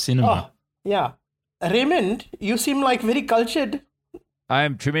machine of cinema. Oh, yeah. Raymond, you seem like very cultured. I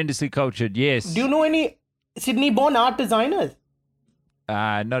am tremendously cultured, yes. Do you know any Sydney-born art designers?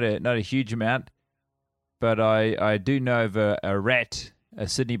 Not a huge amount. But I do know of a rat, a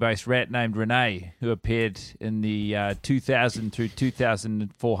Sydney-based rat named Renee, who appeared in the 2000 through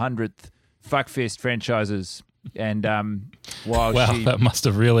 2400th Fuckfest franchises. And while that must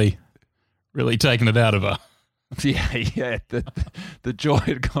have really taken it out of her. Yeah, the joy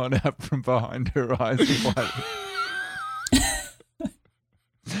had gone out from behind her eyes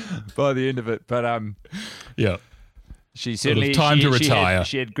by the end of it. But yeah. She certainly time to retire.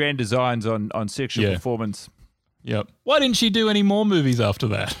 She had grand designs on sexual performance. Yep. Why didn't she do any more movies after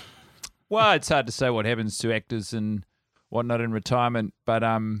that? Well, it's hard to say what happens to actors and whatnot in retirement, but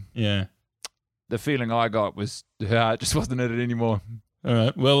the feeling I got was her heart just wasn't in it anymore. All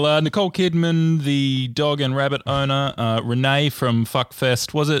right. Well, Nicole Kidman, the dog and rabbit owner, Renee from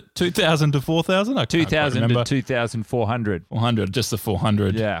Fuckfest, was it 2000 to 4000? 2000 to 2400. 400, just the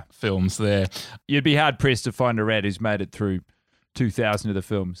 400 films there. You'd be hard pressed to find a rat who's made it through 2000 of the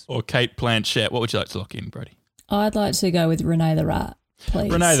films. Or Cate Blanchett. What would you like to lock in, Brody? I'd like to go with Renee the Rat,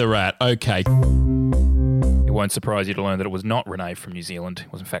 please. Renee the Rat, okay. It won't surprise you to learn that it was not Renee from New Zealand.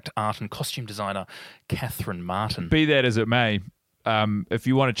 It was, in fact, art and costume designer Catherine Martin. Be that as it may, if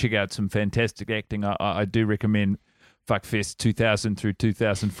you want to check out some fantastic acting, I do recommend Fuckfest 2000 through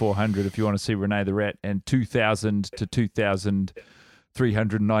 2400 if you want to see Renee the Rat, and 2000 to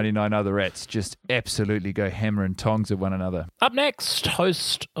 2399 other rats just absolutely go hammer and tongs at one another. Up next,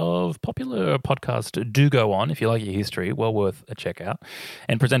 host of popular podcast Do Go On, if you like your history, well worth a check out,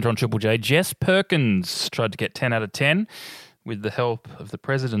 and presenter on Triple J, Jess Perkins, tried to get 10 out of 10 with the help of the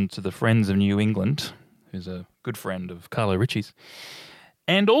president of the Friends of New England, who's a good friend of Carlo Ritchie's,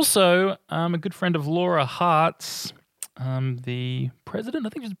 and also a good friend of Laura Hart's, the president, I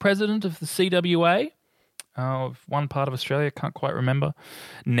think he was the president of the CWA of one part of Australia, can't quite remember,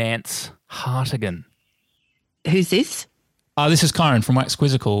 Nance Hartigan. Who's this? This is Kyron from Wax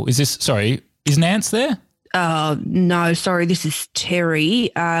Quizzical. Is Nance there? No, sorry, this is Terry.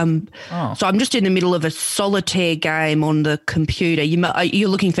 So I'm just in the middle of a solitaire game on the computer. You're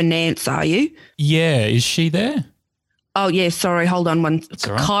looking for Nance, are you? Yeah, is she there? Oh, yeah, sorry, hold on one. That's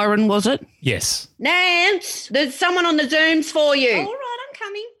all right. Kyron, was it? Yes. Nance, there's someone on the Zooms for you. All right, I'm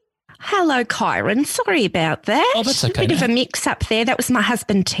coming. Hello, Kyron. Sorry about that. Oh, that's okay. A bit of a mix-up there. That was my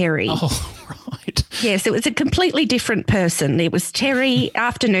husband, Terry. Oh, right. Yes, it was a completely different person. It was Terry.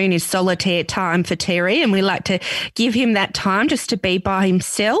 Afternoon is solitaire time for Terry, and we like to give him that time just to be by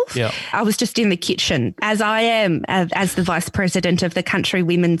himself. Yeah. I was just in the kitchen, as I am, as the Vice President of the Country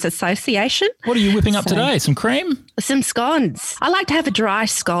Women's Association. What are you whipping up today? Some cream? Some scones. I like to have a dry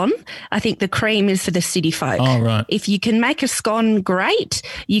scone. I think the cream is for the city folk. Oh, right. If you can make a scone great,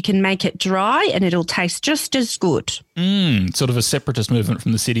 you can make it dry and it'll taste just as good. Sort of a separatist movement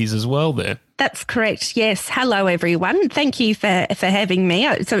from the cities as well there. That's correct. Yes. Hello, everyone. Thank you for having me.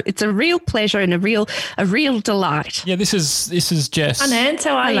 It's a real pleasure and a real delight. Yeah, this is Jess. Hi, Nance.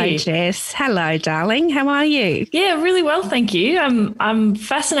 How are Hello, you? Jess. Hello, darling. How are you? Yeah, really well, thank you. I'm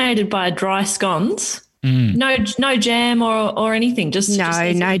fascinated by dry scones. No jam or anything. Just no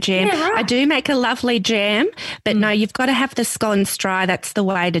jam. Yeah, right. I do make a lovely jam, but no, you've got to have the scones dry. That's the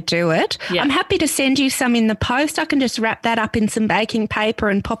way to do it. Yeah. I'm happy to send you some in the post. I can just wrap that up in some baking paper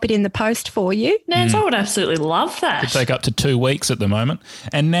and pop it in the post for you. Nance, I would absolutely love that. Could take up to 2 weeks at the moment.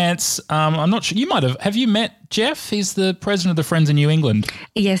 And Nance, I'm not sure, you might have you met Jeff? He's the president of the Friends of New England.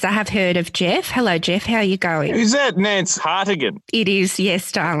 Yes, I have heard of Jeff. Hello, Jeff. How are you going? Is that Nance Hartigan? It is, yes,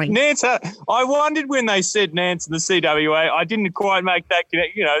 darling. Nance, I wondered when they said Nance in the CWA, I didn't quite make that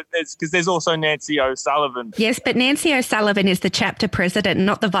connection, because there's also Nancy O'Sullivan. Yes, but Nancy O'Sullivan is the chapter president,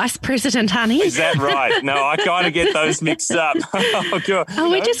 not the vice president, honey. Is that right? No, I kind of get those mixed up.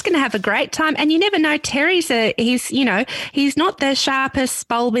 We're just going to have a great time. And you never know, Terry's he's not the sharpest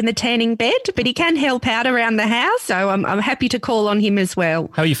bulb in the tanning bed, but he can help out around the house. So I'm happy to call on him as well.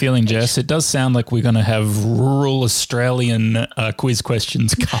 How are you feeling, Jess? It does sound like we're going to have rural Australian quiz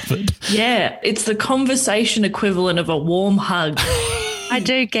questions covered. Yeah, it's the conversation equivalent of a warm hug. I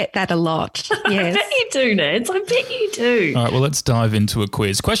do get that a lot. Yes. I bet you do, Nance. I bet you do. All right, well, let's dive into a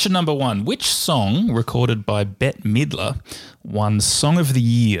quiz. Question number 1. Which song recorded by Bette Midler won Song of the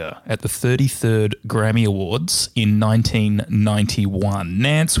Year at the 33rd Grammy Awards in 1991?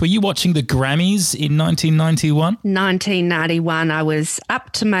 Nance, were you watching the Grammys in 1991? 1991, I was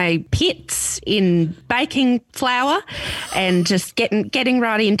up to my pits in baking flour and just getting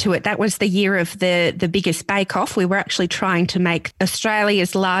right into it. That was the year of the biggest bake-off. We were actually trying to make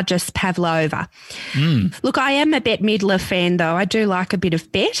Australia's largest pavlova. Look, I am a Bette Midler fan, though. I do like a bit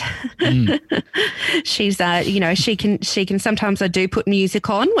of Bette. She's, she can. Sometimes I do put music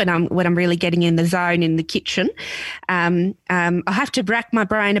on when I'm really getting in the zone in the kitchen. I have to rack my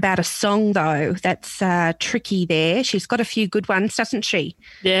brain about a song, though. That's tricky there. She's got a few good ones, doesn't she?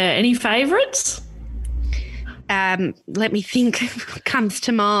 Yeah. Any favourites? Let me think. Comes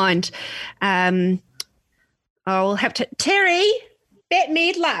to mind. I'll have to Terry. Bette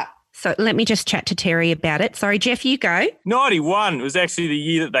Midler. So let me just chat to Terry about it. Sorry, Jeff, you go. 91 was actually the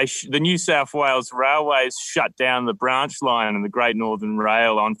year that the New South Wales Railways shut down the branch line and the Great Northern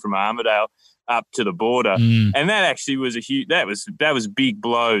Rail on from Armidale up to the border. And that actually was that was a big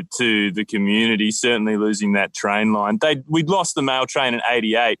blow to the community, certainly losing that train line. We'd lost the mail train in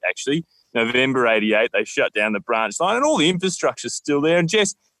 88, actually. November 88, they shut down the branch line and all the infrastructure's still there. And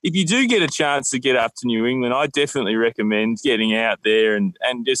Jess, if you do get a chance to get up to New England, I definitely recommend getting out there and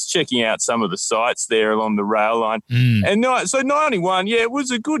just checking out some of the sites there along the rail line. And so 91, yeah, it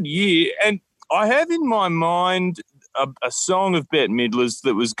was a good year. And I have in my mind a song of Bette Midler's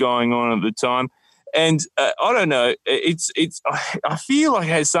that was going on at the time. And I don't know, I feel like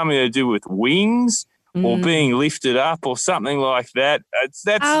it has something to do with wings or being lifted up or something like that.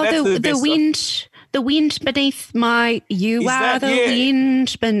 The wind beneath my,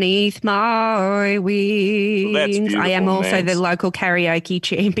 wind beneath my wings. Well, I am also the local karaoke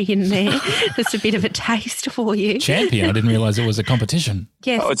champion there. Just a bit of a taste for you. Champion? I didn't realise it was a competition.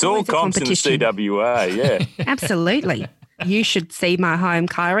 Yes, it's all comps in the CWA, yeah. Absolutely. You should see my home,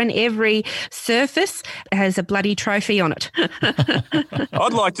 Kyron. Every surface has a bloody trophy on it.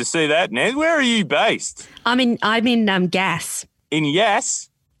 I'd like to see that, Ned. Where are you based? I'm in Gas. In Yass?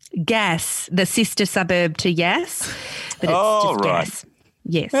 Gas, the sister suburb to Yass. But it's just right. Gas.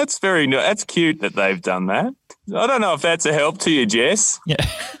 Yes. That's cute that they've done that. I don't know if that's a help to you, Jess. Yeah.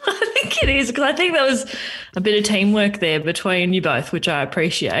 I think it is, because I think there was a bit of teamwork there between you both, which I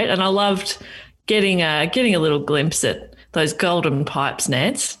appreciate. And I loved getting a little glimpse at those golden pipes,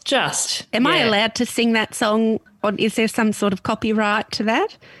 Nance. Am I allowed to sing that song? Or is there some sort of copyright to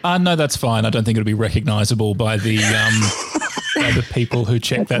that? No, that's fine. I don't think it'll be recognisable by the by the people who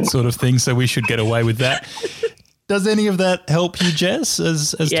check that sort of thing, so we should get away with that. Does any of that help you, Jess,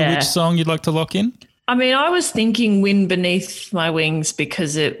 as to which song you'd like to lock in? I mean, I was thinking Wind Beneath My Wings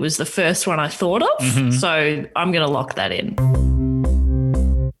because it was the first one I thought of, so I'm going to lock that in.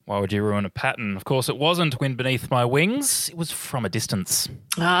 Why would you ruin a pattern? Of course, it wasn't Wind Beneath My Wings. It was From a Distance.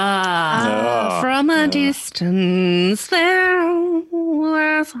 From a distance there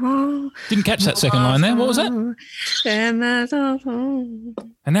was home. Didn't catch that second line there. What was that?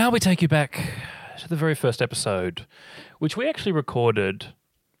 And now we take you back to the very first episode, which we actually recorded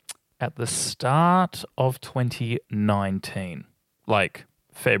at the start of 2019, like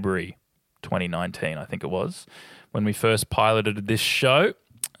February 2019, I think it was, when we first piloted this show.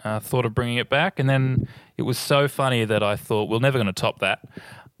 Thought of bringing it back, and then it was so funny that I thought we're never going to top that.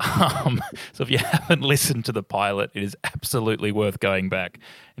 So if you haven't listened to the pilot, it is absolutely worth going back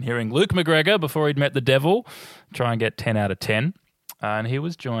and hearing Luke McGregor before he'd met the devil try and get 10 out of 10. And he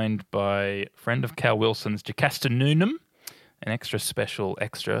was joined by a friend of Cal Wilson's, Jocasta Noonan, an extra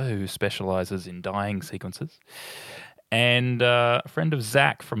who specialises in dying sequences, and a friend of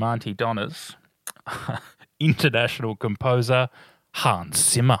Zach from Auntie Donna's, international composer Hans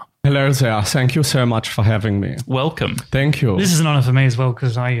Zimmer. Hello there. Thank you so much for having me. Welcome. Thank you. This is an honour for me as well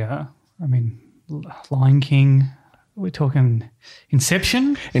because I mean, Lion King. We're talking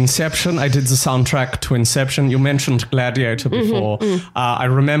Inception. Inception. I did the soundtrack to Inception. You mentioned Gladiator before. I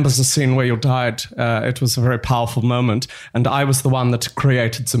remember the scene where you died. It was a very powerful moment. And I was the one that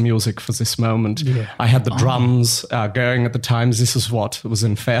created the music for this moment. Yeah. I had the drums going at the time. This is what was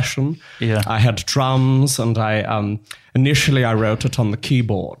in fashion. Yeah. I had drums, and initially I wrote it on the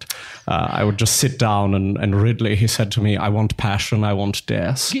keyboard. I would just sit down and Ridley, he said to me, I want passion, I want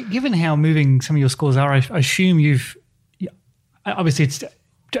death. Given how moving some of your scores are, I assume you've... Obviously,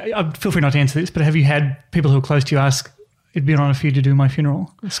 feel free not to answer this, but have you had people who are close to you ask, it'd be an honour for you to do my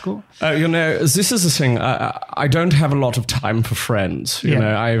funeral score? This is the thing. I don't have a lot of time for friends.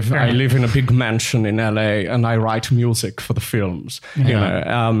 I live in a big mansion in LA, and I write music for the films.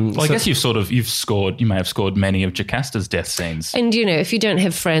 Yeah. I guess you may have scored many of Jocasta's death scenes. And if you don't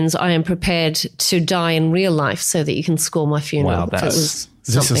have friends, I am prepared to die in real life so that you can score my funeral. Wow,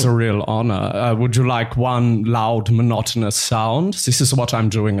 this is a real honor. Would you like one loud, monotonous sound? This is what I'm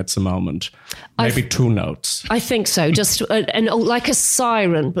doing at the moment. Maybe 2 notes. I think so. Just like a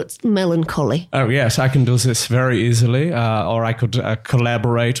siren, but melancholy. Oh, yes, I can do this very easily. Or I could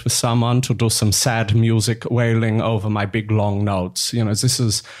collaborate with someone to do some sad music wailing over my big, long notes. This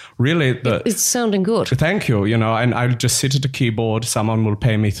is really It's sounding good. Thank you. And I'll just sit at the keyboard. Someone will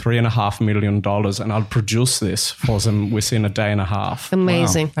pay me $3.5 million, and I'll produce this for them within a day and a half.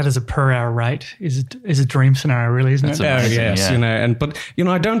 Amazing. Wow. That is a per hour rate. Is a dream scenario, really, isn't it? Yes, yeah. But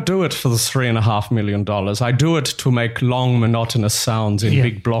I don't do it for the $3.5 million. I do it to make long, monotonous sounds in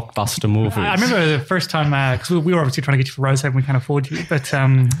big blockbuster movies. I remember the first time, because we were obviously trying to get you for Rosehaven, we can't afford you, but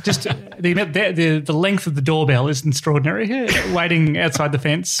just the length of the doorbell is extraordinary. Waiting outside the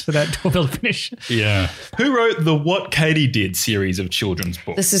fence for that doorbell to finish. Yeah. Who wrote the What Katie Did series of children's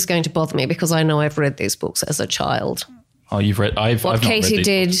books? This is going to bother me because I know I've read these books as a child. Oh, you've read? I've not read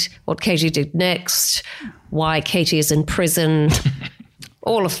these books. What Katie Did Next, Why Katie is in Prison,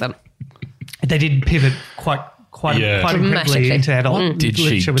 all of them. They did pivot quite incredibly into adult Did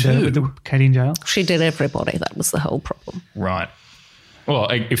she literature with the Katie in jail. She did everybody. That was the whole problem. Right. Well,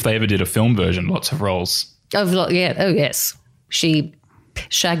 if they ever did a film version, lots of roles. Oh, yeah. Oh, yes. She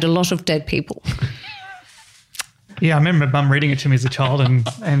shagged a lot of dead people. Yeah, I remember Mum reading it to me as a child and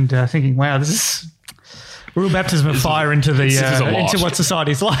thinking, wow, this is real baptism of fire into what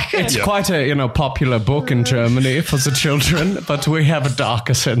society's like. It's quite a popular book in Germany for the children, but we have a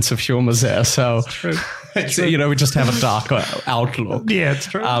darker sense of humour there. So we just have a darker outlook. Yeah, it's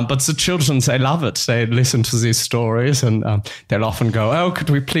true. But the children, they love it. They listen to these stories, and they'll often go, "Oh, could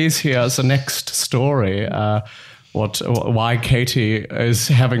we please hear the next story?" Why Katie is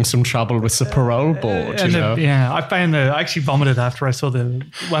having some trouble with the parole board. I actually vomited after I saw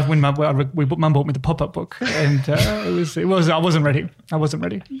when Mum bought me the pop-up book, and I wasn't ready.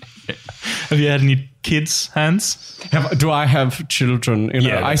 Have you had any kids, Hans? Do I have children?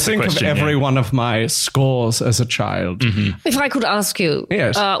 I think of every one of my scores as a child. Mm-hmm. If I could ask you,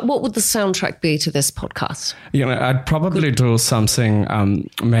 yes. What would the soundtrack be to this podcast? I'd probably do something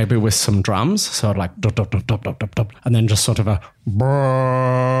maybe with some drums, so like dop, dop, dop, dop, dop, dop, dop, and then just sort of a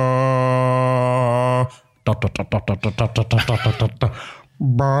dot, dot, dot, dot, dot, dot, dot, dot, dot, dot, dot.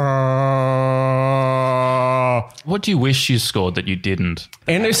 What do you wish you scored that you didn't?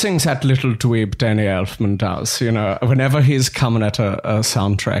 Anything that little dweeb Danny Elfman does. Whenever he's coming at a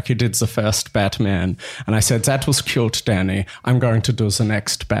soundtrack, he did the first Batman, and I said, that was cute, Danny. I'm going to do the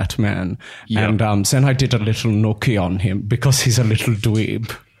next Batman. Yep. And then I did a little nookie on him because he's a little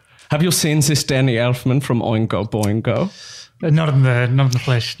dweeb. Have you seen this Danny Elfman from Oingo Boingo? Not in the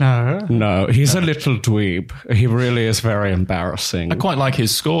flesh, no. No, he's a little dweeb. He really is very embarrassing. I quite like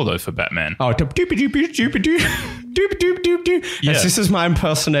his score, though, for Batman. Oh, doop-a-doop-a-doop-a-doop, doop-a-doop-doop-doop. Yeah. Yes, this is my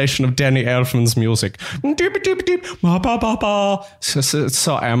impersonation of Danny Elfman's music. Doop-a-doop-a-doop, ba-ba-ba-ba. It's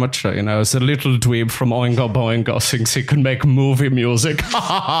so amateur, It's a little dweeb from Oingo Boingo thinks he can make movie music.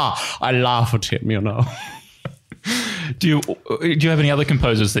 I laugh at him, Do you have any other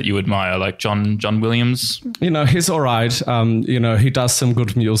composers that you admire, like John Williams? He's all right. He does some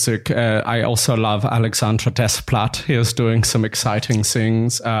good music. I also love Alexandre Desplat. He is doing some exciting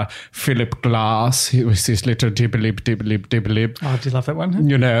things. Philip Glass, with his little dibblib. Oh, do you love that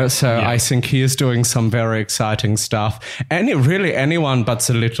one? I think he is doing some very exciting stuff. Anyone but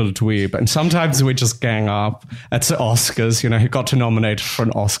the little dweeb. And sometimes we just gang up at the Oscars. He got nominated for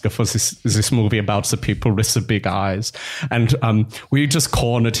an Oscar for this movie about the people with the big eyes. And we just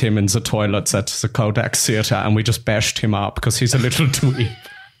cornered him in the toilets at the Kodak Theatre and we just bashed him up because he's a little dweeb.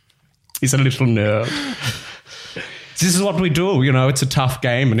 He's a little nerd. This is what we do, it's a tough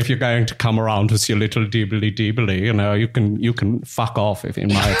game. And if you're going to come around with your little deebly, you can fuck off,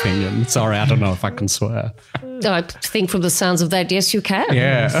 in my opinion. Sorry, I don't know if I can swear. I think from the sounds of that, yes, you can.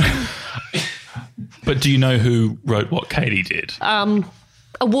 Yeah. But do you know who wrote what Katie did? A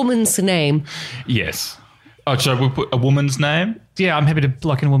woman's name. Yes. Oh, shall we put a woman's name? Yeah, I'm happy to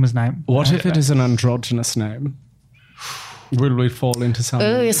lock in a woman's name. What if it is an androgynous name? Will we fall into something?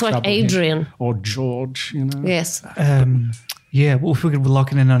 Oh, it's like Adrian. Or George, Yes. Yeah, well, if we could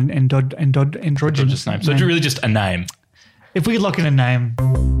lock in an androgynous name. So it's really just a name. If we could lock in a name.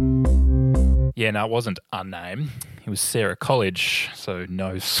 Yeah, no, it wasn't a name. It was Sarah College, so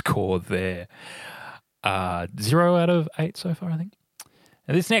no score there. 0 out of 8 so far, I think.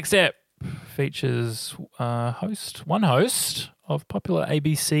 Now, this next step features one host of popular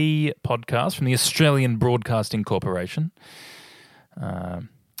ABC podcast from the Australian Broadcasting Corporation, an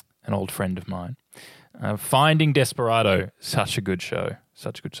old friend of mine. Finding Desperado, such a good show.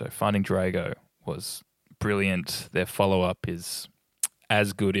 Finding Drago was brilliant. Their follow-up is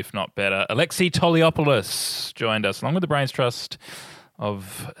as good, if not better. Alexei Toliopoulos joined us, along with the Brains Trust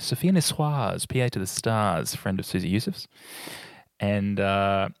of Sophia Nissoise, PA to the Stars, friend of Susie Youssef's, and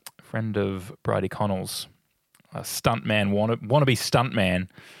friend of Bridie Connell's, stuntman, wannabe stuntman,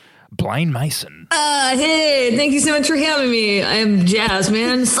 Blaine Mason. Hey, thank you so much for having me. I'm Jazz,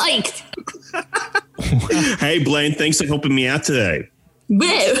 man. Psyched. Hey, Blaine, thanks for helping me out today.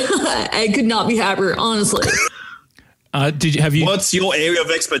 I could not be happier, honestly. What's your area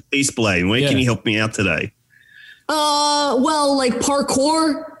of expertise, Blaine? Where can you help me out today? Well, like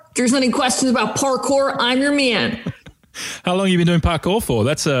parkour. If there's any questions about parkour, I'm your man. How long have you been doing parkour for?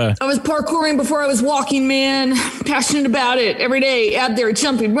 I was parkouring before I was walking, man. Passionate about it. Every day out there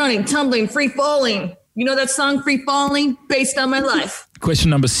jumping, running, tumbling, free falling. You know that song, Free Falling? Based on my life. Question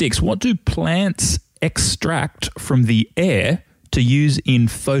number 6. What do plants extract from the air to use in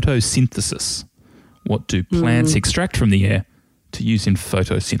photosynthesis? What do plants extract from the air to use in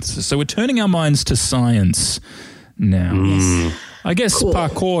photosynthesis? So we're turning our minds to science now. Yes. I guess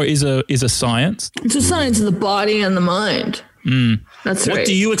parkour is a science. It's a science of the body and the mind. That's right. What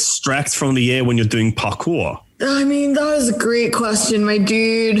do you extract from the air when you're doing parkour? I mean, that is a great question, my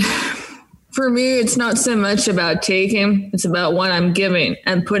dude. For me, it's not so much about taking, it's about what I'm giving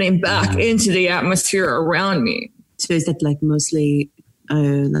and putting back into the atmosphere around me. So is that like mostly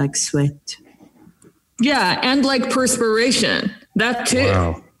like sweat? Yeah, and like perspiration. That too.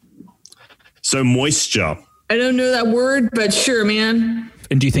 Wow. So moisture. I don't know that word, but sure, man.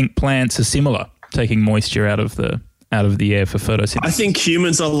 And do you think plants are similar, taking moisture out of the air for photosynthesis? I think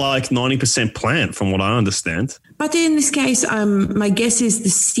humans are like 90% plant, from what I understand. But in this case, my guess is the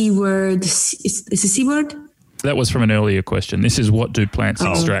C word. Is the C word? That was from an earlier question. This is what do plants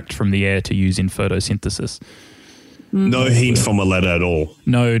extract from the air to use in photosynthesis? No hint from a letter at all.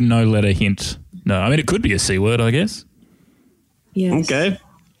 No letter hint. No, I mean, it could be a C word, I guess. Yes. Okay.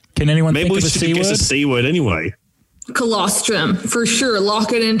 Can anyone think of a C word? Maybe we should guess a C word anyway. Colostrum, for sure.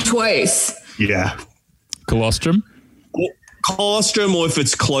 Lock it in twice. Yeah. Colostrum? Colostrum, or if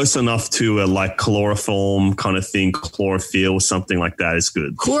it's close enough to a like chloroform kind of thing, chlorophyll, something like that is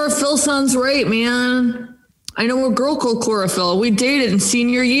good. Chlorophyll sounds right, man. I know a girl called Chlorophyll. We dated in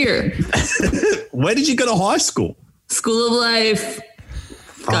senior year. Where did you go to high school? School of Life.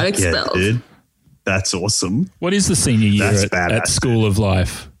 Got expelled. Yeah, dude. That's awesome. What is the senior year at School of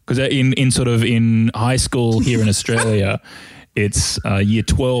Life? Because in high school here in Australia, it's year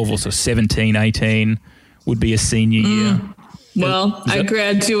 12 or so 17, 18 would be a senior year. Well, I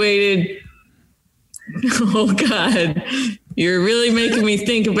graduated. Oh, God. You're really making me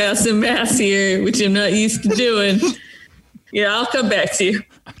think about some math here, which I'm not used to doing. Yeah, I'll come back to you.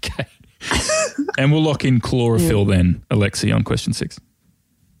 Okay. And we'll lock in chlorophyll then, Alexei, on question 6.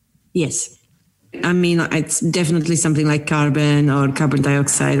 Yes. I mean, it's definitely something like carbon or carbon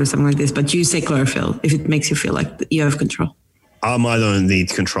dioxide or something like this, but you say chlorophyll if it makes you feel like you have control. I don't need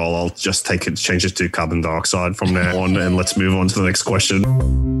control. I'll just change it to carbon dioxide from now on, and let's move on to the next question.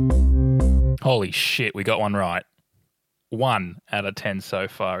 Holy shit, we got one right. 1 out of 10 so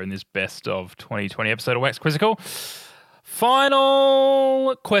far in this best of 2020 episode of Wax Quizzical.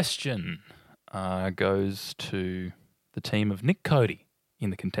 Final question goes to the team of Nick Cody in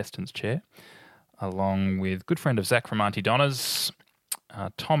the contestants' chair, along with good friend of Zach from Auntie Donna's,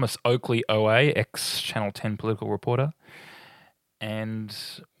 Thomas Oakley OA, ex-Channel 10 political reporter, and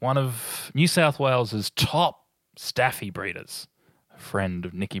one of New South Wales's top staffy breeders, a friend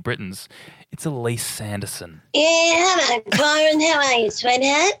of Nikki Britton's. It's Elise Sanderson. Yeah, hello, Byron. How are you,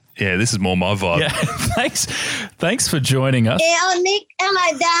 sweetheart? Yeah, this is more my vibe. Yeah, thanks for joining us. Yeah, Nick.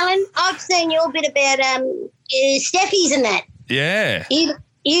 Hello, darling. I've seen your bit about staffies and that. Yeah.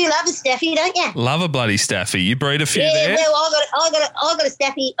 You love a staffy, don't you? Love a bloody staffy. You breed a few there? Yeah, well, I got a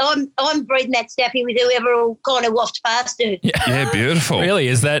staffy. I'm breeding that staffy with whoever will kind of waft past her. Yeah, beautiful. Really?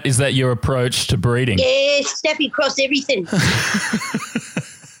 Is that your approach to breeding? Yeah, staffy cross everything.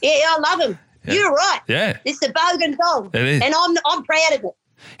 Yeah, I love them. Yeah. You're right. Yeah. It's a bogan dog. It is. And I'm proud of it.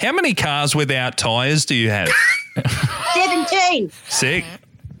 How many cars without tyres do you have? 17. Sick.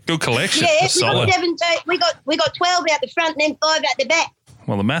 Good collection. Yeah, That's solid. got 17. We got 12 out the front and then 5 out the back.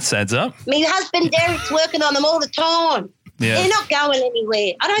 Well, the maths adds up. My husband Derek's working on them all the time. Yeah. They're not going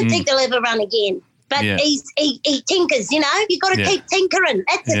anywhere. I don't think they'll ever run again. But he tinkers, you know. You've got to keep tinkering.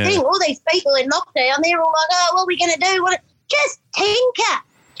 That's the thing. All these people in lockdown, they're all like, oh, what are we going to do? Just tinker.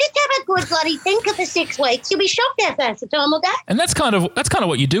 Just have a good bloody tinker for 6 weeks. You'll be shocked how fast the time will go. And that's kind of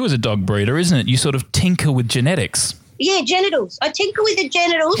what you do as a dog breeder, isn't it? You sort of tinker with genetics. Yeah, genitals. I tinker with the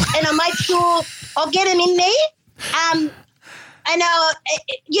genitals and I make sure I'll get them in there.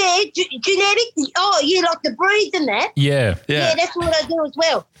 Genetic. Oh, you like the breeds and that? Yeah. Yeah, that's what I do as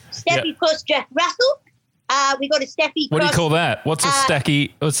well. Staffy cross Jack Russell. We got a Staffy cross. What do you call that? What's a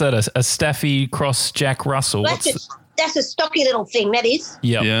stacky? What's that? A Staffy cross Jack Russell? That's a stocky little thing, that is.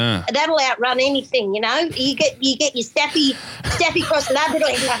 Yep. Yeah. That'll outrun anything, you know. You get your Staffy cross Labrador.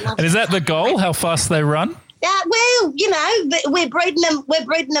 And is that the goal? How fast they run? Well, you know, we're breeding them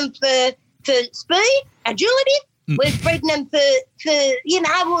for speed, agility. We're breeding them for you know,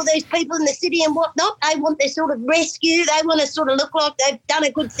 all these people in the city and whatnot. They want their sort of rescue. They want to sort of look like they've done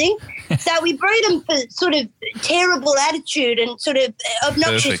a good thing. So we breed them for sort of terrible attitude and sort of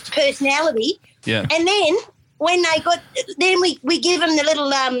obnoxious personality. Yeah. And then when we give them the little,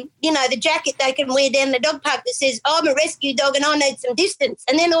 the jacket they can wear down the dog park that says, I'm a rescue dog and I need some distance.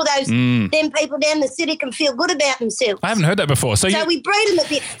 And then all those them people down the city can feel good about themselves. I haven't heard that before. So we breed them a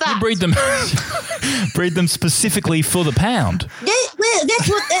bit fast. You breed them specifically for the pound. Well, that's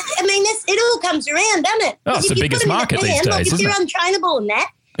what, it all comes around, doesn't it? Oh, it's the biggest market these days, like, if isn't you're it? untrainable and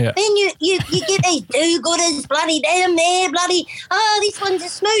that, then you get these do-gooders, bloody down there, bloody, oh, this one's a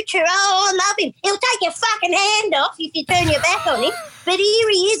smoocher, oh, I love him. He'll take your fucking hand off if you turn your back on him. But here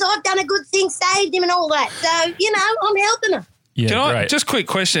he is, I've done a good thing, saved him and all that. So, you know, I'm helping him. Yeah, Can I, just quick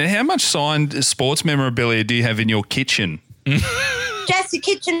question, how much signed sports memorabilia do you have in your kitchen? Just the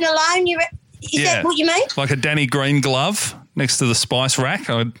kitchen alone, is that what you mean? Like a Danny Green glove next to the spice rack?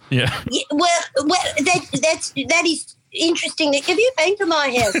 Well, that is interesting. Have you been to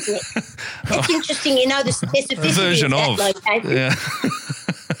my house yet? That's interesting. You know the specificity of that location. Yeah.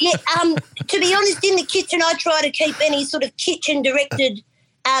 To be honest, in the kitchen, I try to keep any sort of kitchen-directed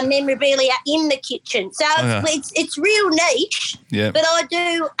memorabilia in the kitchen. So it's real niche. Yeah. But I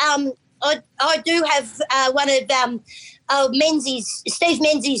do have one of Steve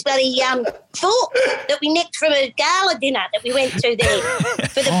Menzies' bloody fork that we nicked from a gala dinner that we went to there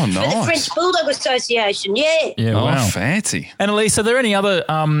for the French Bulldog Association. Yeah. Wow. Fancy. And Elise, are there any other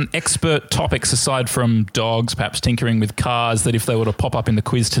expert topics aside from dogs, perhaps tinkering with cars, that if they were to pop up in the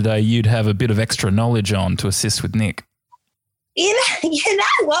quiz today, you'd have a bit of extra knowledge on to assist with Nick? You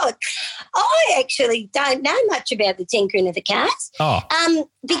know what? I actually don't know much about the tinkering of the cars. Oh.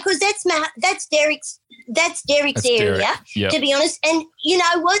 Because that's Derek's area, Yep. to be honest. And you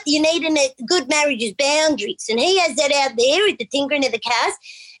know what? You need a good marriage's boundaries. And he has that out there with the tinkering of the cars.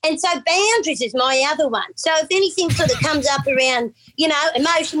 And so boundaries is my other one. So if anything sort of comes up around, you know,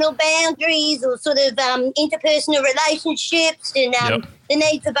 emotional boundaries or sort of interpersonal relationships and the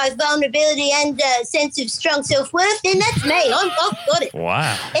need for both vulnerability and a sense of strong self-worth, then that's me. I've got it.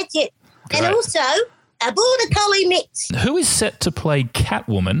 Wow. That's it. And also a Border Collie mix. Who is set to play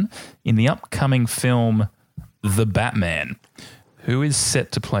Catwoman in the upcoming film The Batman? Who is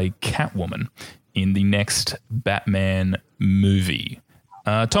set to play Catwoman in the next Batman movie?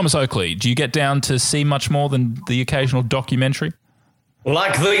 Thomas Oakley, do you get down to see much more than the occasional documentary?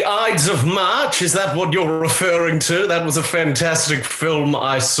 Like the Ides of March, is that what you're referring to? That was a fantastic film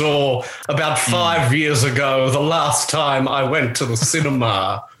I saw about 5 years ago, the last time I went to the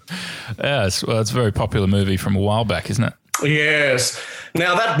cinema. Yes, well, it's a very popular movie from a while back, isn't it? Yes.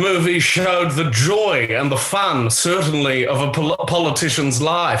 Now, that movie showed the joy and the fun, certainly, of a politician's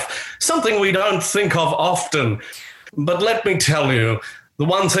life, something we don't think of often. But let me tell you, the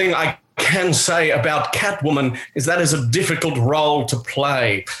one thing I can say about Catwoman is that is a difficult role to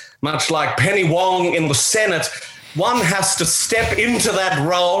play. Much like Penny Wong in the Senate, one has to step into that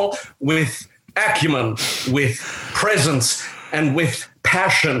role with acumen, with presence, and with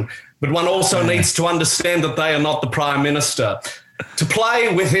passion. But one also needs to understand that they are not the Prime Minister. To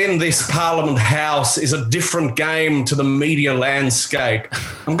play within this Parliament House is a different game to the media landscape.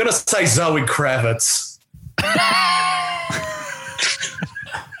 I'm going to say Zoe Kravitz.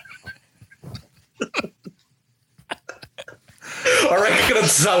 I reckon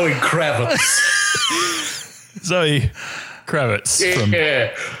it's Zoe Kravitz. Zoe Kravitz. From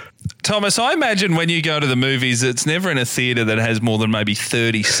Thomas, I imagine when you go to the movies, it's never in a theatre that has more than maybe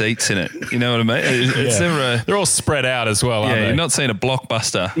 30 seats in it. You know what I mean? It's never They're all spread out as well, aren't they? You're not seeing a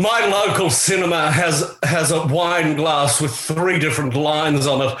blockbuster. My local cinema has a wine glass with 3 different lines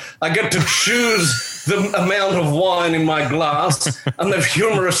on it. I get to choose the amount of wine in my glass, and they've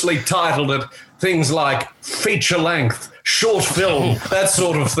humorously titled it things like feature length, short film, that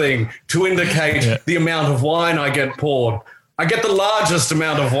sort of thing, to indicate the amount of wine I get poured. I get the largest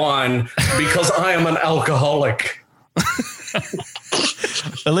amount of wine because I am an alcoholic.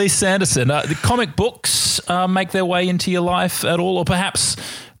 Elise Sanderson, the comic books make their way into your life at all, or perhaps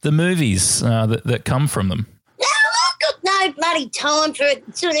the movies that come from them? No, I've got no bloody time for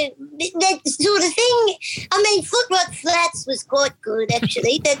that sort of thing. I mean, Foot Rot Flats was quite good,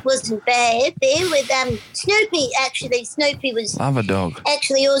 actually. That wasn't bad there with Snoopy. Actually, Snoopy was Love a dog.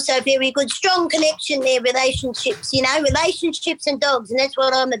 actually also very good. Strong connection there, relationships and dogs, and that's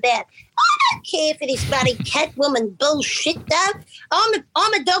what I'm about. I don't care for this bloody Catwoman bullshit, though.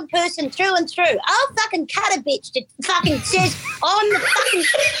 I'm a dog person through and through. I'll fucking cut a bitch that fucking says I'm the fucking...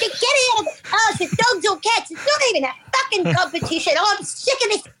 Get out of it. Oh, it's dogs or cats. It's not even a fucking competition. I'm sick of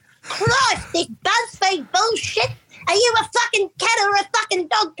this. Christ, this BuzzFeed bullshit. Are you a fucking cat or a fucking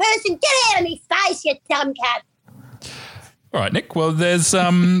dog person? Get out of me face, you dumb cat. All right, Nick. Well, there's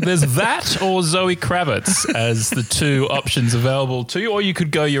that or Zoe Kravitz as the 2 options available to you, or you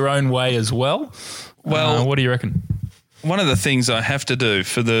could go your own way as well. Well, what do you reckon? One of the things I have to do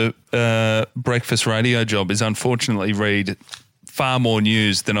for the breakfast radio job is unfortunately read far more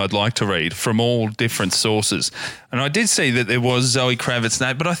news than I'd like to read from all different sources. And I did see that there was Zoe Kravitz's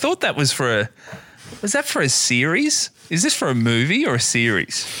name, but I thought that was was that for a series? Is this for a movie or a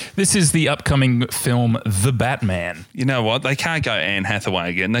series? This is the upcoming film The Batman. You know what? They can't go Anne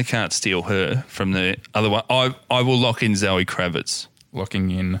Hathaway again. They can't steal her from the other one. I will lock in Zoe Kravitz.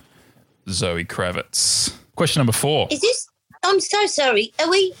 Locking in Zoe Kravitz. Question number 4. Is this... I'm so sorry.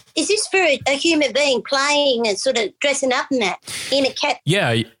 Is this for a human being playing and sort of dressing up in that in a cat?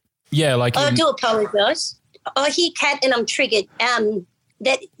 Yeah. Like I do apologise. I hear cat and I'm triggered. Zoe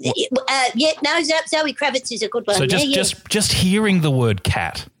Kravitz is a good one. So just hearing the word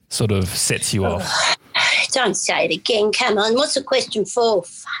cat sort of sets you off. Don't say it again. Come on. What's the question for?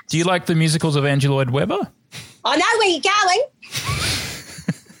 Do you like the musicals of Andrew Lloyd Webber? I know where you're going.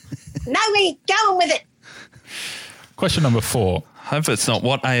 Know where you're going with it. Question number 4. Hope it's not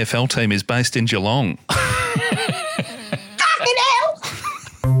what AFL team is based in Geelong. Fucking hell!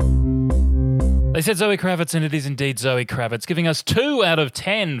 They said Zoe Kravitz, and it is indeed Zoe Kravitz, giving us 2 out of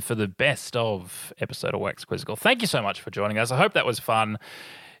 10 for the best of episode of Wax Quizzical. Thank you so much for joining us. I hope that was fun.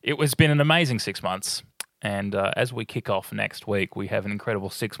 It has been an amazing 6 months. And as we kick off next week, we have an incredible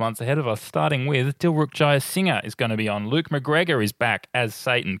 6 months ahead of us, starting with Dilruk Jayasinghe is going to be on. Luke McGregor is back as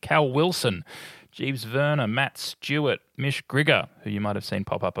Satan. Cal Wilson, Jeeves Verner, Matt Stewart, Mish Grigger, who you might have seen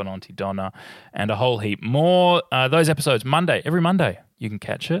pop up on Auntie Donna, and a whole heap more. Those episodes, every Monday, you can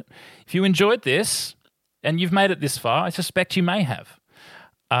catch it. If you enjoyed this and you've made it this far, I suspect you may have.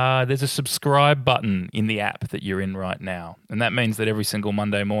 There's a subscribe button in the app that you're in right now. And that means that every single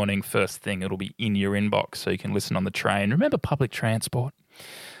Monday morning, first thing, it'll be in your inbox so you can listen on the train. Remember public transport?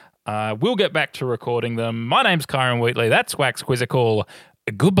 We'll get back to recording them. My name's Kyron Wheatley. That's Wax Quizzical.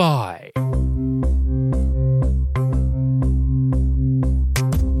 Goodbye.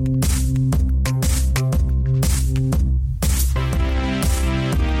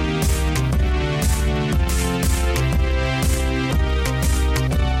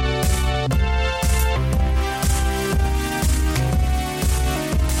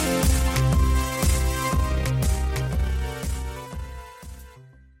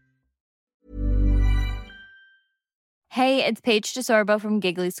 Hey, it's Paige DeSorbo from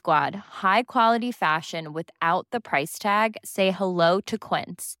Giggly Squad. High quality fashion without the price tag. Say hello to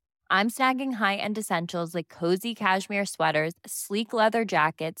Quince. I'm snagging high-end essentials like cozy cashmere sweaters, sleek leather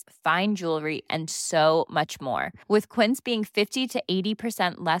jackets, fine jewelry, and so much more. With Quince being 50 to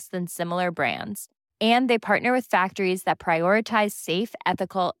 80% less than similar brands. And they partner with factories that prioritize safe,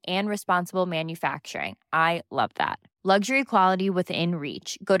 ethical, and responsible manufacturing. I love that. Luxury quality within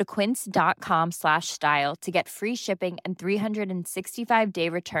reach. Go to quince.com/style to get free shipping and 365-day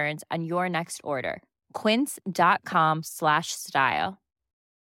returns on your next order. Quince.com/style.